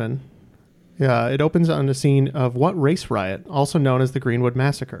Watchmen, it opens on a scene of what race riot, also known as the Greenwood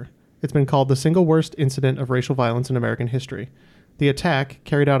Massacre. It's been called the single worst incident of racial violence in American history. The attack,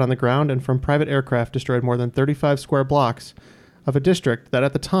 carried out on the ground and from private aircraft, destroyed more than 35 square blocks of a district that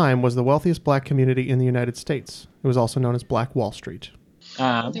at the time was the wealthiest black community in the United States. It was also known as Black Wall Street.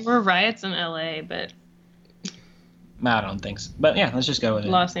 There were riots in LA, but I don't think so. But yeah, let's just go with it.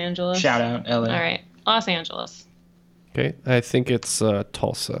 Los Angeles. Shout out LA. All right, Los Angeles. Okay, I think it's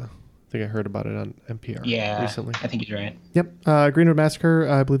Tulsa. I think I heard about it on NPR recently. I think he's right. Yep. Greenwood Massacre,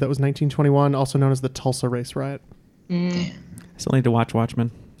 I believe that was 1921, also known as the Tulsa Race Riot. I still need to watch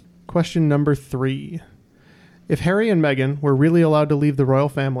Watchmen. Question number 3. If Harry and Meghan were really allowed to leave the royal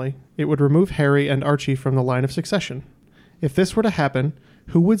family, it would remove Harry and Archie from the line of succession. If this were to happen,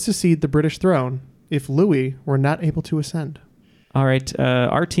 who would succeed the British throne if Louis were not able to ascend? All right,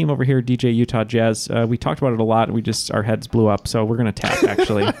 our team over here, DJ Utah Jazz, we talked about it a lot. Our heads blew up, so we're going to tap,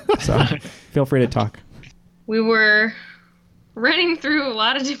 actually. So feel free to talk. We were running through a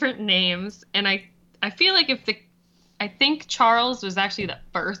lot of different names, and I feel like I think Charles was actually the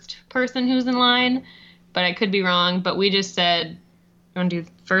first person who's in line, but I could be wrong. But we just said, you want to do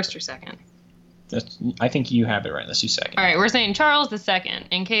first or second? I think you have it right. Let's do second. All right, we're saying Charles the second,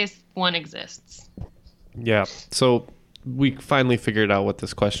 in case one exists. Yeah, so we finally figured out what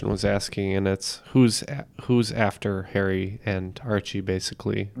this question was asking, and it's who's after Harry and Archie,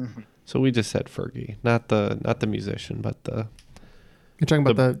 basically. Mm-hmm. So we just said Fergie, not the musician, but the You're talking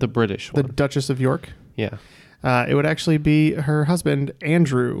about the British one, the Duchess of York. Yeah, it would actually be her husband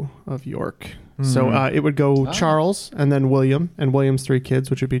Andrew of York. Mm-hmm. So it would go Charles and then William and William's 3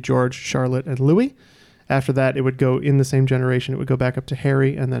 kids, which would be George, Charlotte, and Louis. After that, it would go in the same generation. It would go back up to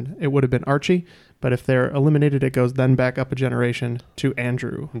Harry, and then it would have been Archie. But if they're eliminated, it goes then back up a generation to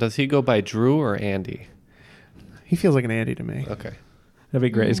Andrew. Does he go by Drew or Andy? He feels like an Andy to me. Okay. That'd be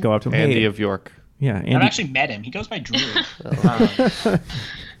great. Just go up to him. Andy hey. of York. Yeah, Andy. I've actually met him. He goes by Drew. But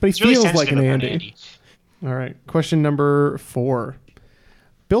he feels really like an about Andy. All right. Question number 4.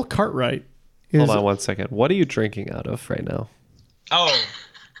 Bill Cartwright is... Hold on one second. What are you drinking out of right now? Oh,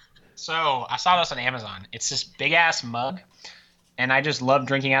 so I saw this on Amazon. It's this big-ass mug, and I just love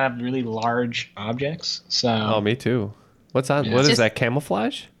drinking out of really large objects. So. Oh, me too. What's on? Yeah. What is that,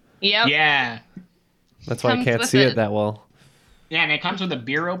 camouflage? Yep. Yeah. That's why I can't see it that well. Yeah, and it comes with a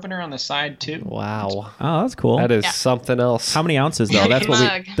beer opener on the side, too. Wow. Oh, that's cool. That is something else. How many ounces, though? That's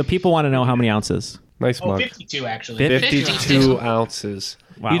what the people want to know. How many ounces? Nice mug. 52, actually. 52 ounces.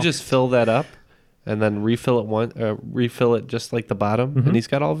 Wow. You just fill that up and then refill it just like the bottom, and he's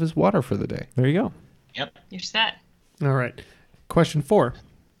got all of his water for the day. There you go. Yep. You're set. All right. Question 4.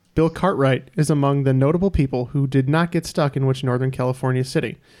 Bill Cartwright is among the notable people who did not get stuck in which Northern California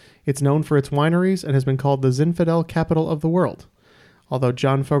city. It's known for its wineries and has been called the Zinfandel capital of the world. Although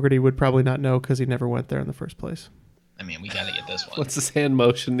John Fogerty would probably not know because he never went there in the first place. I mean, we got to get this one. What's this hand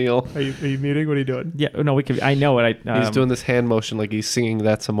motion, Neil? Are you muting? What are you doing? Yeah, no, we could. I know it. He's doing this hand motion like he's singing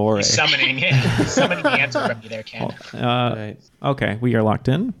That's Amore. He's summoning the answer from you there, Ken. Right. Okay, we are locked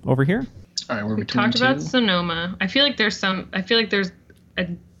in over here. All right, we're We between talked two. about Sonoma. I feel like there's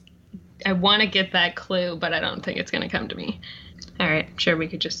I want to get that clue, but I don't think it's going to come to me. All right, sure, we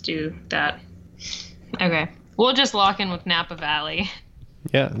could just do that. Okay, we'll just lock in with Napa Valley.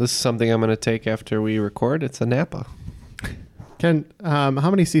 Yeah, this is something I'm going to take after we record. It's a Napa. Ken, how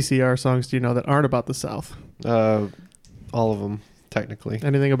many CCR songs do you know that aren't about the South? All of them, technically.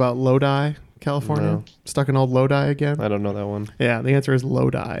 Anything about Lodi, California? No. Stuck in old Lodi again? I don't know that one. Yeah, the answer is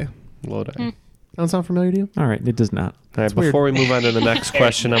Lodi. Lodi. That sound familiar to you? All right, it does not. All right, before we move on to the next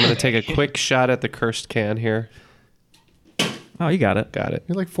question, I'm going to take a quick shot at the cursed can here. Oh, you got it. Got it.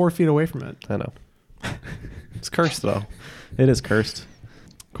 You're like 4 feet away from it. I know. It's cursed, though. It is cursed.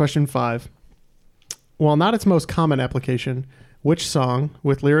 Question 5. While not its most common application, which song,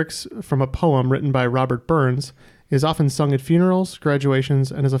 with lyrics from a poem written by Robert Burns, is often sung at funerals,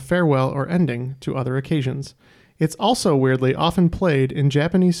 graduations, and as a farewell or ending to other occasions? It's also, weirdly, often played in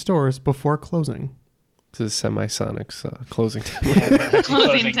Japanese stores before closing. This is Semisonic's closing time.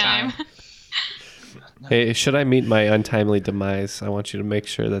 Closing time. Hey, should I meet my untimely demise, I want you to make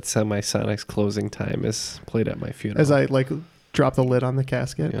sure that Semisonic's closing time is played at my funeral. As I, drop the lid on the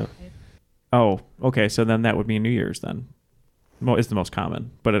casket. Yeah. Oh, okay. So then that would be New Year's then. Is the most common,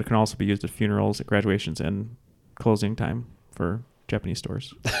 but it can also be used at funerals, at graduations, and closing time for Japanese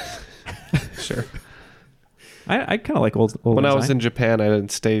stores. Sure. I kind of like old When I design. was in Japan, I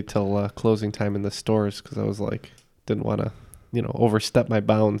didn't stay till closing time in the stores because I was didn't want to, overstep my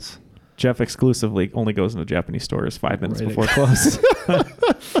bounds. Jeff exclusively only goes into Japanese stores 5 minutes Right. before close.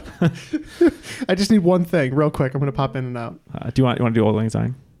 I just need one thing, real quick. I'm going to pop in and out. Do you want to do Old Lang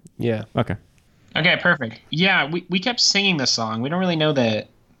Syne? Yeah. Okay. Okay, perfect. Yeah, we kept singing the song. We don't really know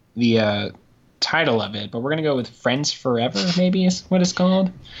the title of it, but we're gonna go with "Friends Forever." Maybe is what it's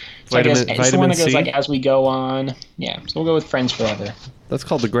called. So I guess it's the one that goes Vitamin C? as we go on. Yeah, so we'll go with "Friends Forever." That's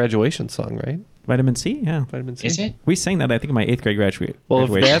called the graduation song, right? Vitamin C, yeah. Vitamin C. Is it? We sang that, I think, in my 8th grade graduation.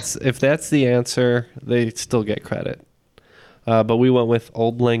 Well, if that's the answer, they still get credit. But we went with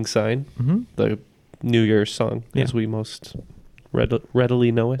 "Old Lang Syne," the New Year's song, as we most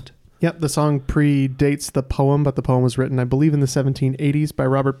readily know it. Yep, the song predates the poem, but the poem was written, I believe, in the 1780s by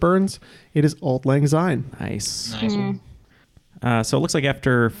Robert Burns. It is Old Lang Syne. Nice. Nice one. So it looks like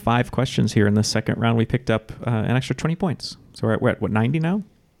after 5 questions here in the second round, we picked up an extra 20 points. So we're at, 90 now,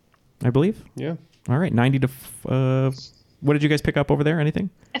 I believe? Yeah. All right, 90 to... what did you guys pick up over there? Anything?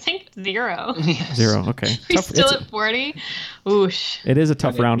 I think 0. 0, okay. We're still at 40. Oosh. It is a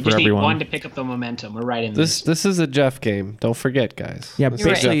tough round for just everyone. Need one to pick up the momentum. We're right in This is a Jeff game. Don't forget, guys. Yeah, This is a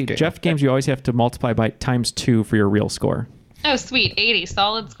basically, game. Jeff games, you always have to multiply by times 2 for your real score. Oh, sweet. 80.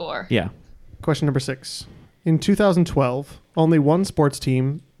 Solid score. Yeah. Question number 6. In 2012, only one sports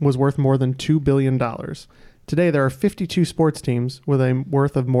team was worth more than $2 billion. Today, there are 52 sports teams with a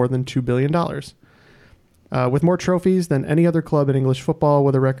worth of more than $2 billion. With more trophies than any other club in English football,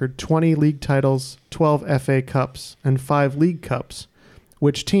 with a record 20 league titles, 12 FA Cups, and 5 League Cups,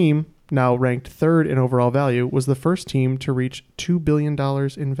 which team, now ranked 3rd in overall value, was the first team to reach $2 billion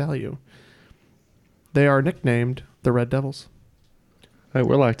in value? They are nicknamed the Red Devils. All right,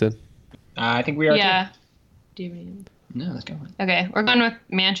 we're locked in. I think we are. Yeah. Too. Do you mean? No, let's go. Okay, we're going with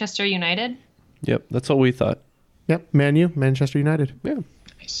Manchester United. Yep, that's what we thought. Yep, Manchester United. Yeah.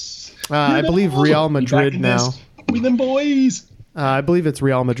 Nice. I believe Real Madrid now. We them boys. I believe it's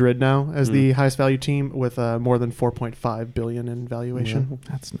Real Madrid now as the highest value team with more than 4.5 billion in valuation.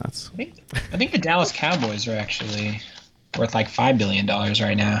 That's nuts. I think the Dallas Cowboys are actually worth like $5 billion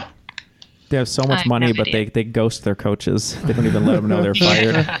right now. They have so much I money, have but idea. they ghost their coaches. They don't even let them know they're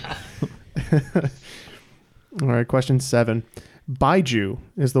fired. All right, question 7. Baijiu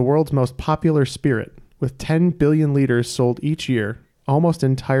is the world's most popular spirit with 10 billion liters sold each year, almost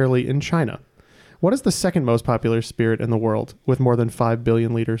entirely in China. What is the second most popular spirit in the world with more than 5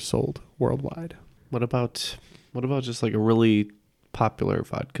 billion liters sold worldwide? What about just like a really popular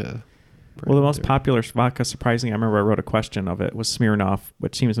vodka? Well, the most popular vodka, surprisingly, I remember I wrote a question of it, was Smirnoff,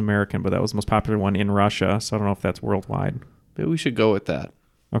 which seems American, but that was the most popular one in Russia, so I don't know if that's worldwide. Maybe we should go with that.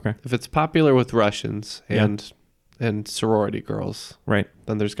 Okay. If it's popular with Russians and sorority girls, right,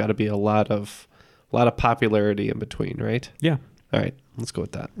 then there's got to be a lot of popularity in between, right? Yeah. All right, let's go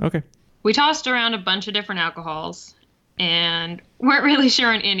with that. Okay. We tossed around a bunch of different alcohols and weren't really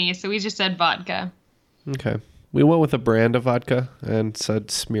sure on any, so we just said vodka. Okay. We went with a brand of vodka and said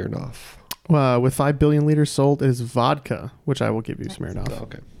Smirnoff. With 5 billion liters sold, it is vodka, which I will give you Smirnoff. Oh,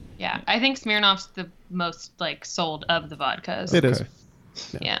 okay. Yeah, I think Smirnoff's the most like sold of the vodkas. It is.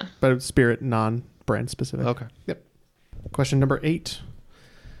 Yeah. But it's spirit, non-brand specific. Okay. Yep. Question number 8.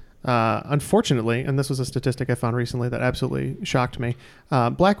 Unfortunately, and this was a statistic I found recently that absolutely shocked me,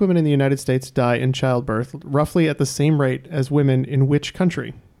 black women in the United States die in childbirth roughly at the same rate as women in which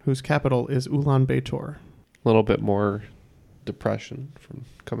country, whose capital is Ulaanbaatar? A little bit more depression from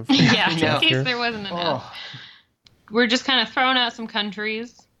coming from Yeah, in Jeff case here. there wasn't enough. We're just kind of throwing out some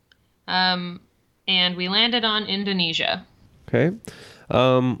countries, and we landed on Indonesia. Okay.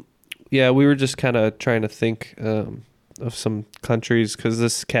 Yeah, we were just kind of trying to think of some countries because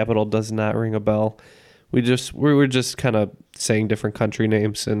this capital does not ring a bell. We were just kind of saying different country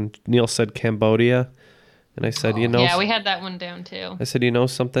names, and Neil said Cambodia, and I said, Yeah, we had that one down too. I said,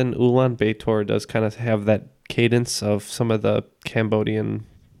 something, Ulaanbaatar does kind of have that cadence of some of the Cambodian,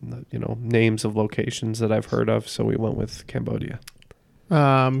 names of locations that I've heard of, so we went with Cambodia.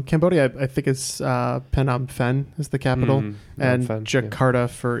 Cambodia, I think is Phnom Penh is the capital, and Penh, Jakarta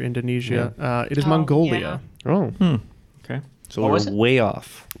for Indonesia. Yeah. It is Mongolia. Yeah. Oh. Okay. So we're way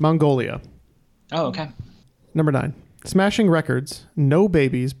off. Mongolia. Oh, okay. Number 9. Smashing records. No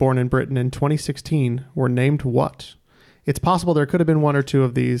babies born in Britain in 2016 were named what? It's possible there could have been one or two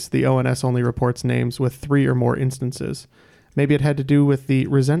of these. The ONS only reports names with 3 or more instances. Maybe it had to do with the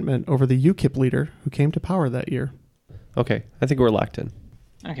resentment over the UKIP leader who came to power that year. Okay, I think we're locked in.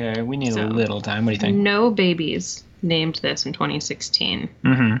 Okay, we need a little time. What do you think? No babies named this in 2016.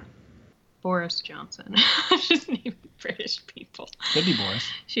 Mm-hmm. Boris Johnson. Just name British people. Could be Boris.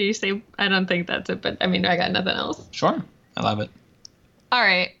 Should you say? I don't think that's it, but I mean, I got nothing else. Sure. I love it. All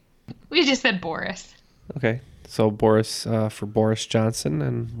right. We just said Boris. Okay, so Boris for Boris Johnson,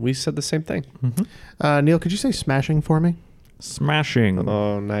 and we said the same thing. Mm-hmm. Neil, could you say smashing for me? Smashing.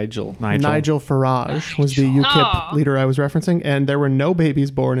 Oh, Nigel Farage was the UKIP leader I was referencing, and there were no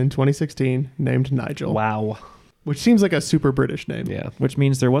babies born in 2016 named Nigel. Wow. Which seems like a super British name. Yeah. Which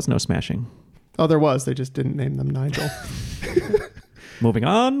means there was no smashing. Oh, there was. They just didn't name them Nigel. Moving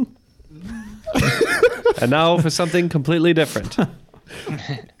on. And now for something completely different.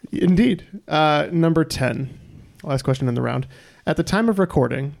 Indeed. Number 10. Last question in the round. At the time of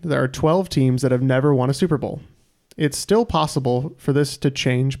recording, there are 12 teams that have never won a Super Bowl. It's still possible for this to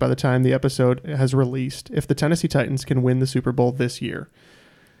change by the time the episode has released if the Tennessee Titans can win the Super Bowl this year.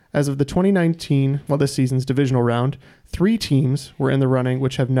 As of the 2019, this season's divisional round, 3 teams were in the running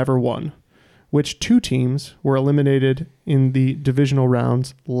which have never won, which 2 teams were eliminated in the divisional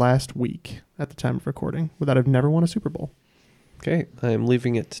rounds last week at the time of recording that have never won a Super Bowl. Okay, I'm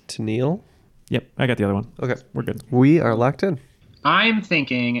leaving it to Neil. Yep, I got the other one. Okay. We're good. We are locked in. I'm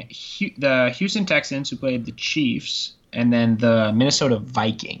thinking the Houston Texans, who played the Chiefs, and then the Minnesota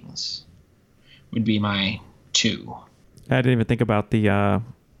Vikings would be my 2. I didn't even think about the...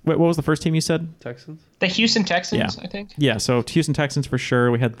 what was the first team you said? Texans? The Houston Texans, I think. Yeah, so Houston Texans for sure.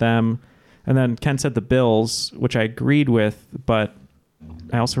 We had them. And then Ken said the Bills, which I agreed with, but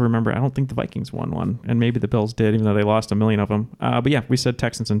I also remember I don't think the Vikings won one. And maybe the Bills did, even though they lost a million of them. But yeah, we said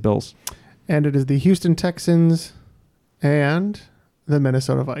Texans and Bills. And it is the Houston Texans and the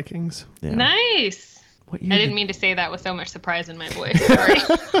Minnesota Vikings. Yeah. Nice. I didn't mean to say that with so much surprise in my voice. Sorry.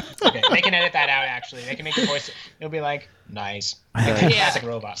 Okay, they can edit that out, actually. They can make the voice. It'll be like, nice. Like classic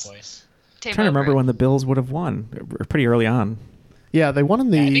robot voice. I'm trying to remember when the Bills would have won. Pretty early on. Yeah, they won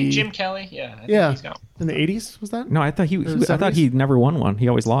in the... I think Jim Kelly. Yeah. I think he's gone. In the 80s, was that? No, I thought he never won one. He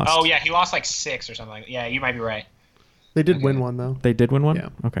always lost. Oh, yeah. He lost like 6 or something. Yeah, you might be right. They did win one, though. They did win one? Yeah.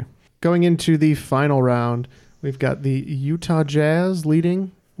 Okay. Going into the final round, we've got the Utah Jazz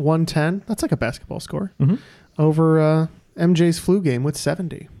leading 110. That's like a basketball score. Mm-hmm. Over MJ's flu game with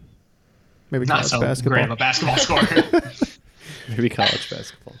 70. Maybe Not college so basketball. great of a basketball score. Maybe college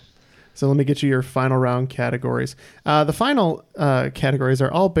basketball. So let me get you your final round categories. The final categories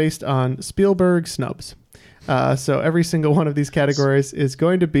are all based on Spielberg snubs. So every single one of these categories is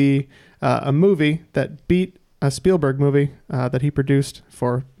going to be a movie that beat a Spielberg movie that he produced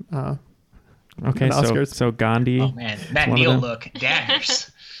for Oscars. So Gandhi. Oh, man. That Neil look.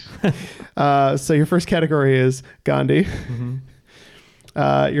 Daggers. So your first category is Gandhi.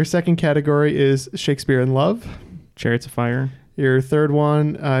 Mm-hmm. Your second category is Shakespeare in Love. Chariots of Fire. Your third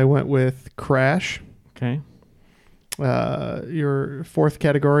one, I went with Crash. Okay. Your fourth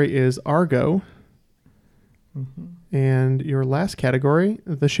category is Argo. Mm-hmm. And your last category,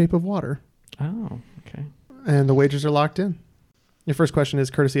 The Shape of Water. Oh, okay. And the wagers are locked in. Your first question is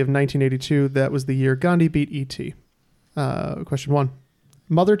courtesy of 1982. That was the year Gandhi beat E.T. Question 1.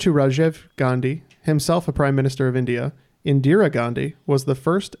 Mother to Rajiv Gandhi, himself a Prime Minister of India, Indira Gandhi was the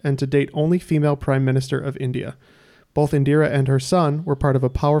first and to date only female Prime Minister of India. Both Indira and her son were part of a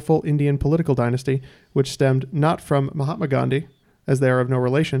powerful Indian political dynasty which stemmed not from Mahatma Gandhi, as they are of no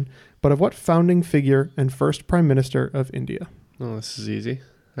relation, but of what founding figure and first Prime Minister of India? Oh, this is easy.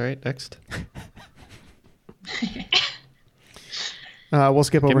 All right, next. We'll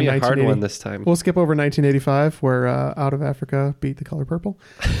skip over Give me a 1980. hard one this time. We'll skip over 1985, where Out of Africa beat The Color Purple.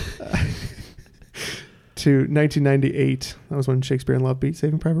 To 1998. That was when Shakespeare in Love beat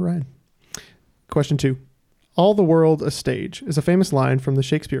Saving Private Ryan. Question 2. All the world a stage is a famous line from the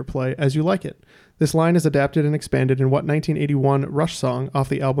Shakespeare play As You Like It. This line is adapted and expanded in what 1981 Rush song off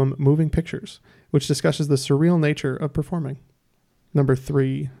the album Moving Pictures, which discusses the surreal nature of performing. Number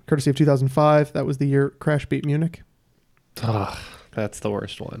 3. Courtesy of 2005, that was the year Crash beat Munich. Oh, that's the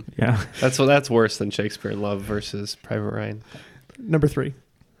worst one. Yeah. That's worse than Shakespeare in Love versus Private Ryan. Number 3.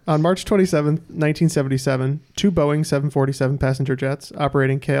 On March 27, 1977, two Boeing 747 passenger jets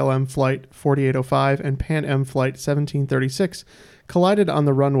operating KLM Flight 4805 and Pan Am Flight 1736 collided on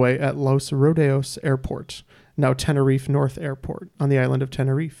the runway at Los Rodeos Airport, now Tenerife North Airport, on the island of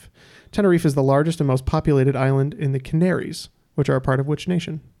Tenerife. Tenerife is the largest and most populated island in the Canaries, which are a part of which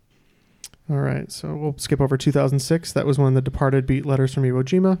nation? All right, so we'll skip over 2006. That was when The Departed beat Letters from Iwo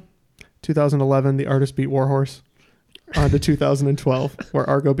Jima. 2011, The Artist beat Warhorse. On to 2012, where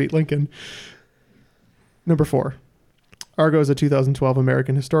Argo beat Lincoln. Number 4. Argo is a 2012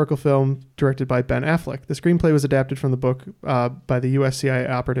 American historical film directed by Ben Affleck. The screenplay was adapted from the book by the U.S. CIA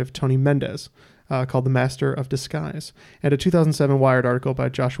operative Tony Mendez, called The Master of Disguise, and a 2007 Wired article by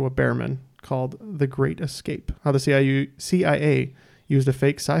Joshua Behrman called The Great Escape, how the CIA used a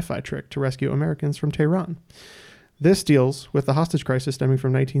fake sci-fi trick to rescue Americans from Tehran. This deals with the hostage crisis stemming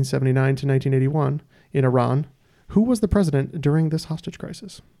from 1979 to 1981 in Iran. Who was the president during this hostage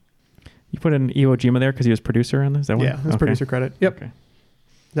crisis? You put in Iwo Jima there because he was producer on this? Is that one? Yeah, his producer credit. Yep. Okay.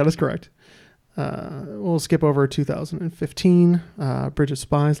 That is correct. We'll skip over 2015. Bridge of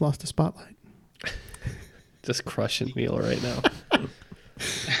Spies lost a spotlight. Just crushing Neil right now.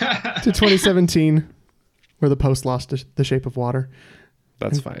 To 2017, where The Post lost The Shape of Water.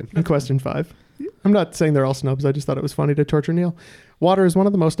 That's fine. And question 5. I'm not saying they're all snubs. I just thought it was funny to torture Neil. Water is one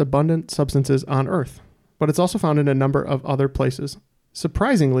of the most abundant substances on Earth, but it's also found in a number of other places,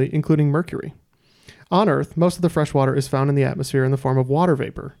 surprisingly, including Mercury. On Earth, most of the fresh water is found in the atmosphere in the form of water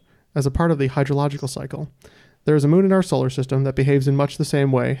vapor, as a part of the hydrological cycle. There is a moon in our solar system that behaves in much the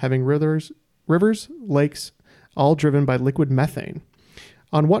same way, having rivers, lakes, all driven by liquid methane.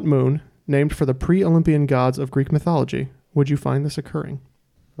 On what moon, named for the pre-Olympian gods of Greek mythology, would you find this occurring?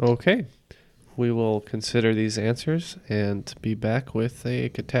 Okay. We will consider these answers and be back with a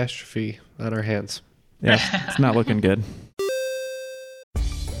catastrophe on our hands. Yeah, it's not looking good.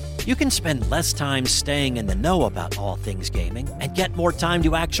 You can spend less time staying in the know about all things gaming and get more time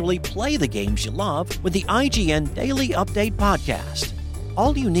to actually play the games you love with the IGN Daily Update podcast.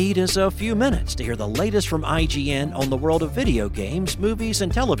 All you need is a few minutes to hear the latest from IGN on the world of video games, movies,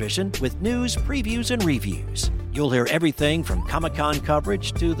 and television with news, previews, and reviews. You'll hear everything from Comic-Con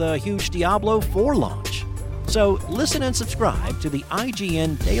coverage to the huge Diablo 4 launch. So listen and subscribe to the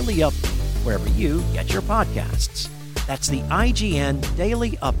IGN Daily Update wherever you get your podcasts. That's the IGN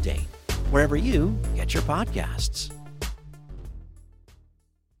Daily Update, wherever you get your podcasts.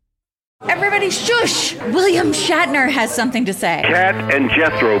 Everybody shush! William Shatner has something to say. Cat and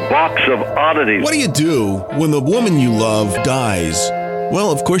Jethro, box of oddities. What do you do when the woman you love dies? Well,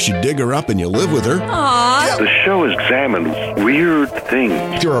 of course you dig her up and you live with her. Aww. The show examines weird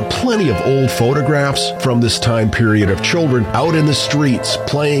things. There are plenty of old photographs from this time period of children out in the streets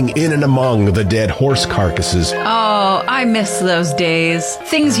playing in and among the dead horse carcasses. Oh, I miss those days.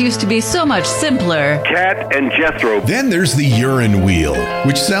 Things used to be so much simpler. Cat and Jethro. Then there's the urine wheel,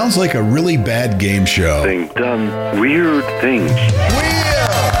 which sounds like a really bad game show. They've done weird things.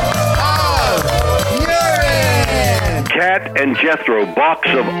 Cat and Jethro, box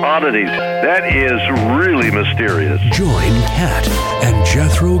of oddities. That is really mysterious. Join Cat and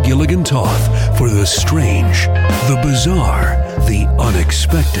Jethro Gilligan Toth for the strange, the bizarre, the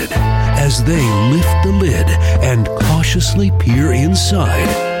unexpected, as they lift the lid and cautiously peer inside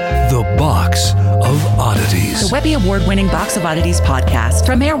the Box of Oddities. The Webby Award-winning Box of Oddities podcast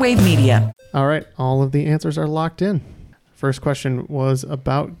from Airwave Media. All right, all of the answers are locked in. First question was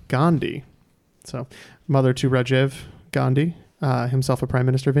about Gandhi. So, mother to Rajiv Gandhi, himself a Prime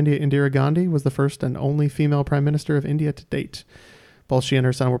Minister of India, Indira Gandhi, was the first and only female Prime Minister of India to date. Both she and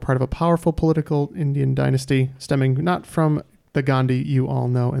her son were part of a powerful political Indian dynasty stemming not from the Gandhi you all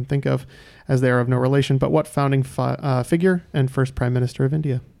know and think of, as they are of no relation, but what founding figure and first Prime Minister of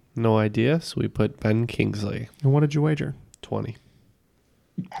India? No idea, so we put Ben Kingsley. And what did you wager? 20.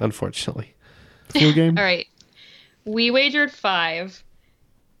 Unfortunately. Flu game? All right. We wagered 5,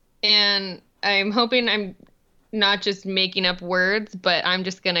 and I'm hoping I'm not just making up words, but I'm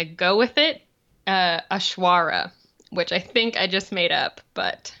just going to go with it. Ashwara, which I think I just made up,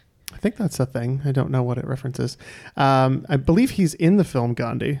 but... I think that's a thing. I don't know what it references. I believe he's in the film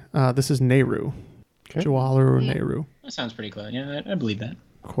Gandhi. This is Nehru. Okay. Jawaharlal Nehru. That sounds pretty close. Yeah, I believe that.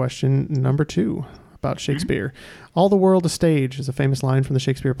 Question number 2 about Shakespeare. All the world a stage is a famous line from the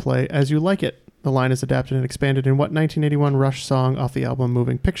Shakespeare play As You Like It. The line is adapted and expanded in what 1981 Rush song off the album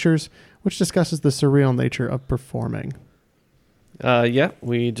Moving Pictures, which discusses the surreal nature of performing? Yeah,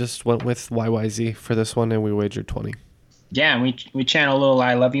 we just went with YYZ for this one, and we wagered 20. Yeah, and we channel a little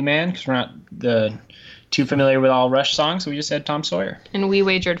I Love You Man because we're not too familiar with all Rush songs, so we just said Tom Sawyer. And we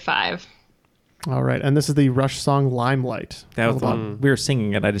wagered 5. All right, and this is the Rush song Limelight. That was we were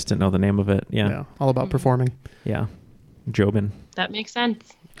singing it. I just didn't know the name of it. Yeah, all about performing. Yeah, Jobin. That makes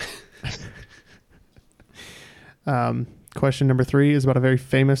sense. Question number 3 is about a very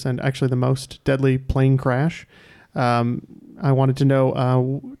famous and actually the most deadly plane crash. I wanted to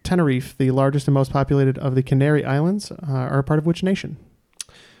know, Tenerife, the largest and most populated of the Canary Islands, are a part of which nation?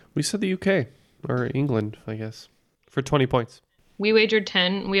 We said the UK, or England, I guess, for 20 points. We wagered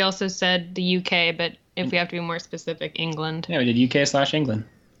 10. We also said the UK, but if we have to be more specific, England. Yeah, we did UK/England.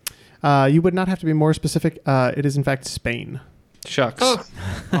 You would not have to be more specific. It is, in fact, Spain. Shucks.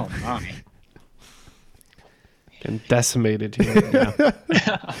 Oh my. And decimated here.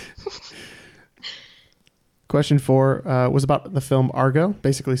 Question 4 was about the film Argo,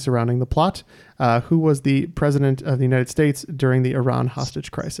 basically surrounding the plot. Who was the president of the United States during the Iran hostage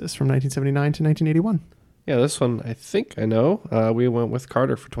crisis from 1979 to 1981? Yeah, this one I think I know. We went with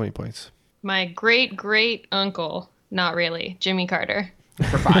Carter for 20 points. My great uncle, not really, Jimmy Carter.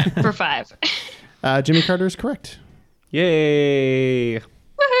 For 5. For 5. Jimmy Carter is correct. Yay!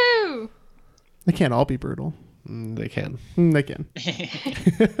 Woohoo! They can't all be brutal. They can. They can.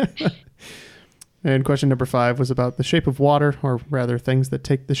 And question number 5 was about the shape of water, or rather things that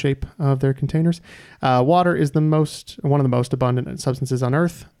take the shape of their containers. Water is one of the most abundant substances on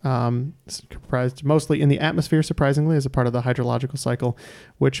Earth. It's comprised mostly in the atmosphere, surprisingly, as a part of the hydrological cycle,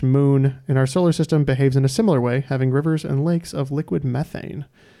 which moon in our solar system behaves in a similar way, having rivers and lakes of liquid methane,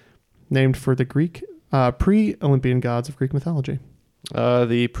 named for the Greek pre-Olympian gods of Greek mythology.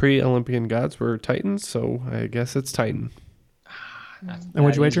 The pre-Olympian gods were Titans, so I guess it's Titan. And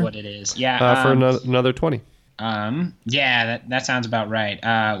what'd you wager? What it is. Yeah. For another 20. Yeah, that sounds about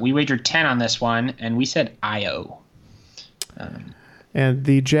right. We wagered 10 on this one, and we said Io. And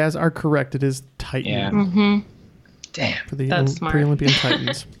the Jazz are correct. It is Titan. Yeah. Mm-hmm. Damn. For the pre-Olympian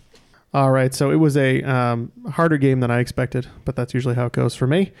Titans. All right, so it was a harder game than I expected, but that's usually how it goes for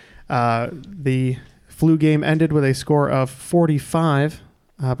me. The flu game ended with a score of 45,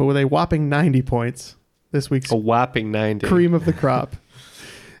 but with a whopping 90 points. This week's a whopping 90 cream of the crop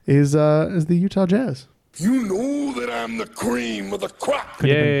is the Utah Jazz. You know that I'm the cream of the crop.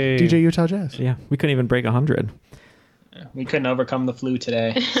 Yay! DJ Utah Jazz. Yeah, we couldn't even break 100. We couldn't overcome the flu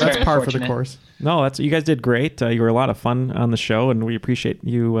today. That's par for the course. No, you guys did great. You were a lot of fun on the show, and we appreciate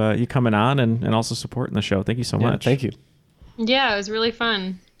you coming on and also supporting the show. Thank you so much. Thank you. Yeah, it was really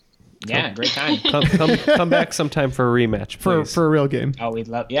fun. Yeah, great time. Come back sometime for a rematch, please. For a real game. Oh, we'd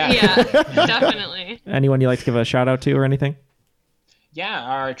love. Yeah. Yeah, definitely. Anyone you'd like to give a shout out to or anything? Yeah,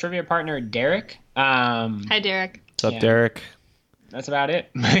 our trivia partner Derek. Hi, Derek. What's up, Derek? That's about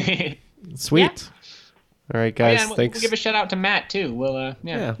it. Sweet. Yeah. All right, guys. We'll Thanks. give a shout out to Matt too. We'll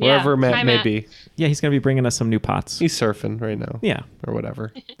wherever Matt Hi, may Matt. be. Yeah, he's gonna be bringing us some new pots. He's surfing right now. Yeah, or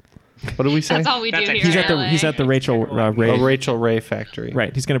whatever. What do we say? That's all we do here. He's at the Rachel Ray. Rachel Ray factory.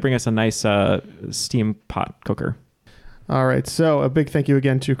 Right. He's gonna bring us a nice steam pot cooker. All right. So a big thank you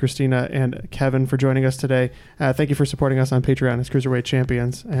again to Christina and Kevin for joining us today. Thank you for supporting us on Patreon as Cruiserweight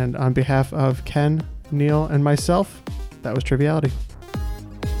Champions. And on behalf of Ken, Neil, and myself, that was Triviality.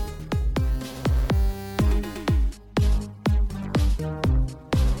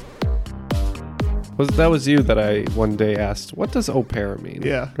 That was you that I one day asked, what does au pair mean?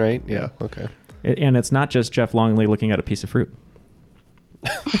 Yeah. Right? Yeah. Okay. And it's not just Jeff Longley looking at a piece of fruit.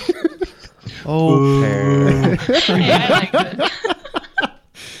 Au pair. Hey, I liked it.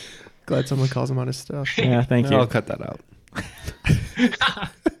 Glad someone calls him on his stuff. Yeah, thank you. I'll cut that out.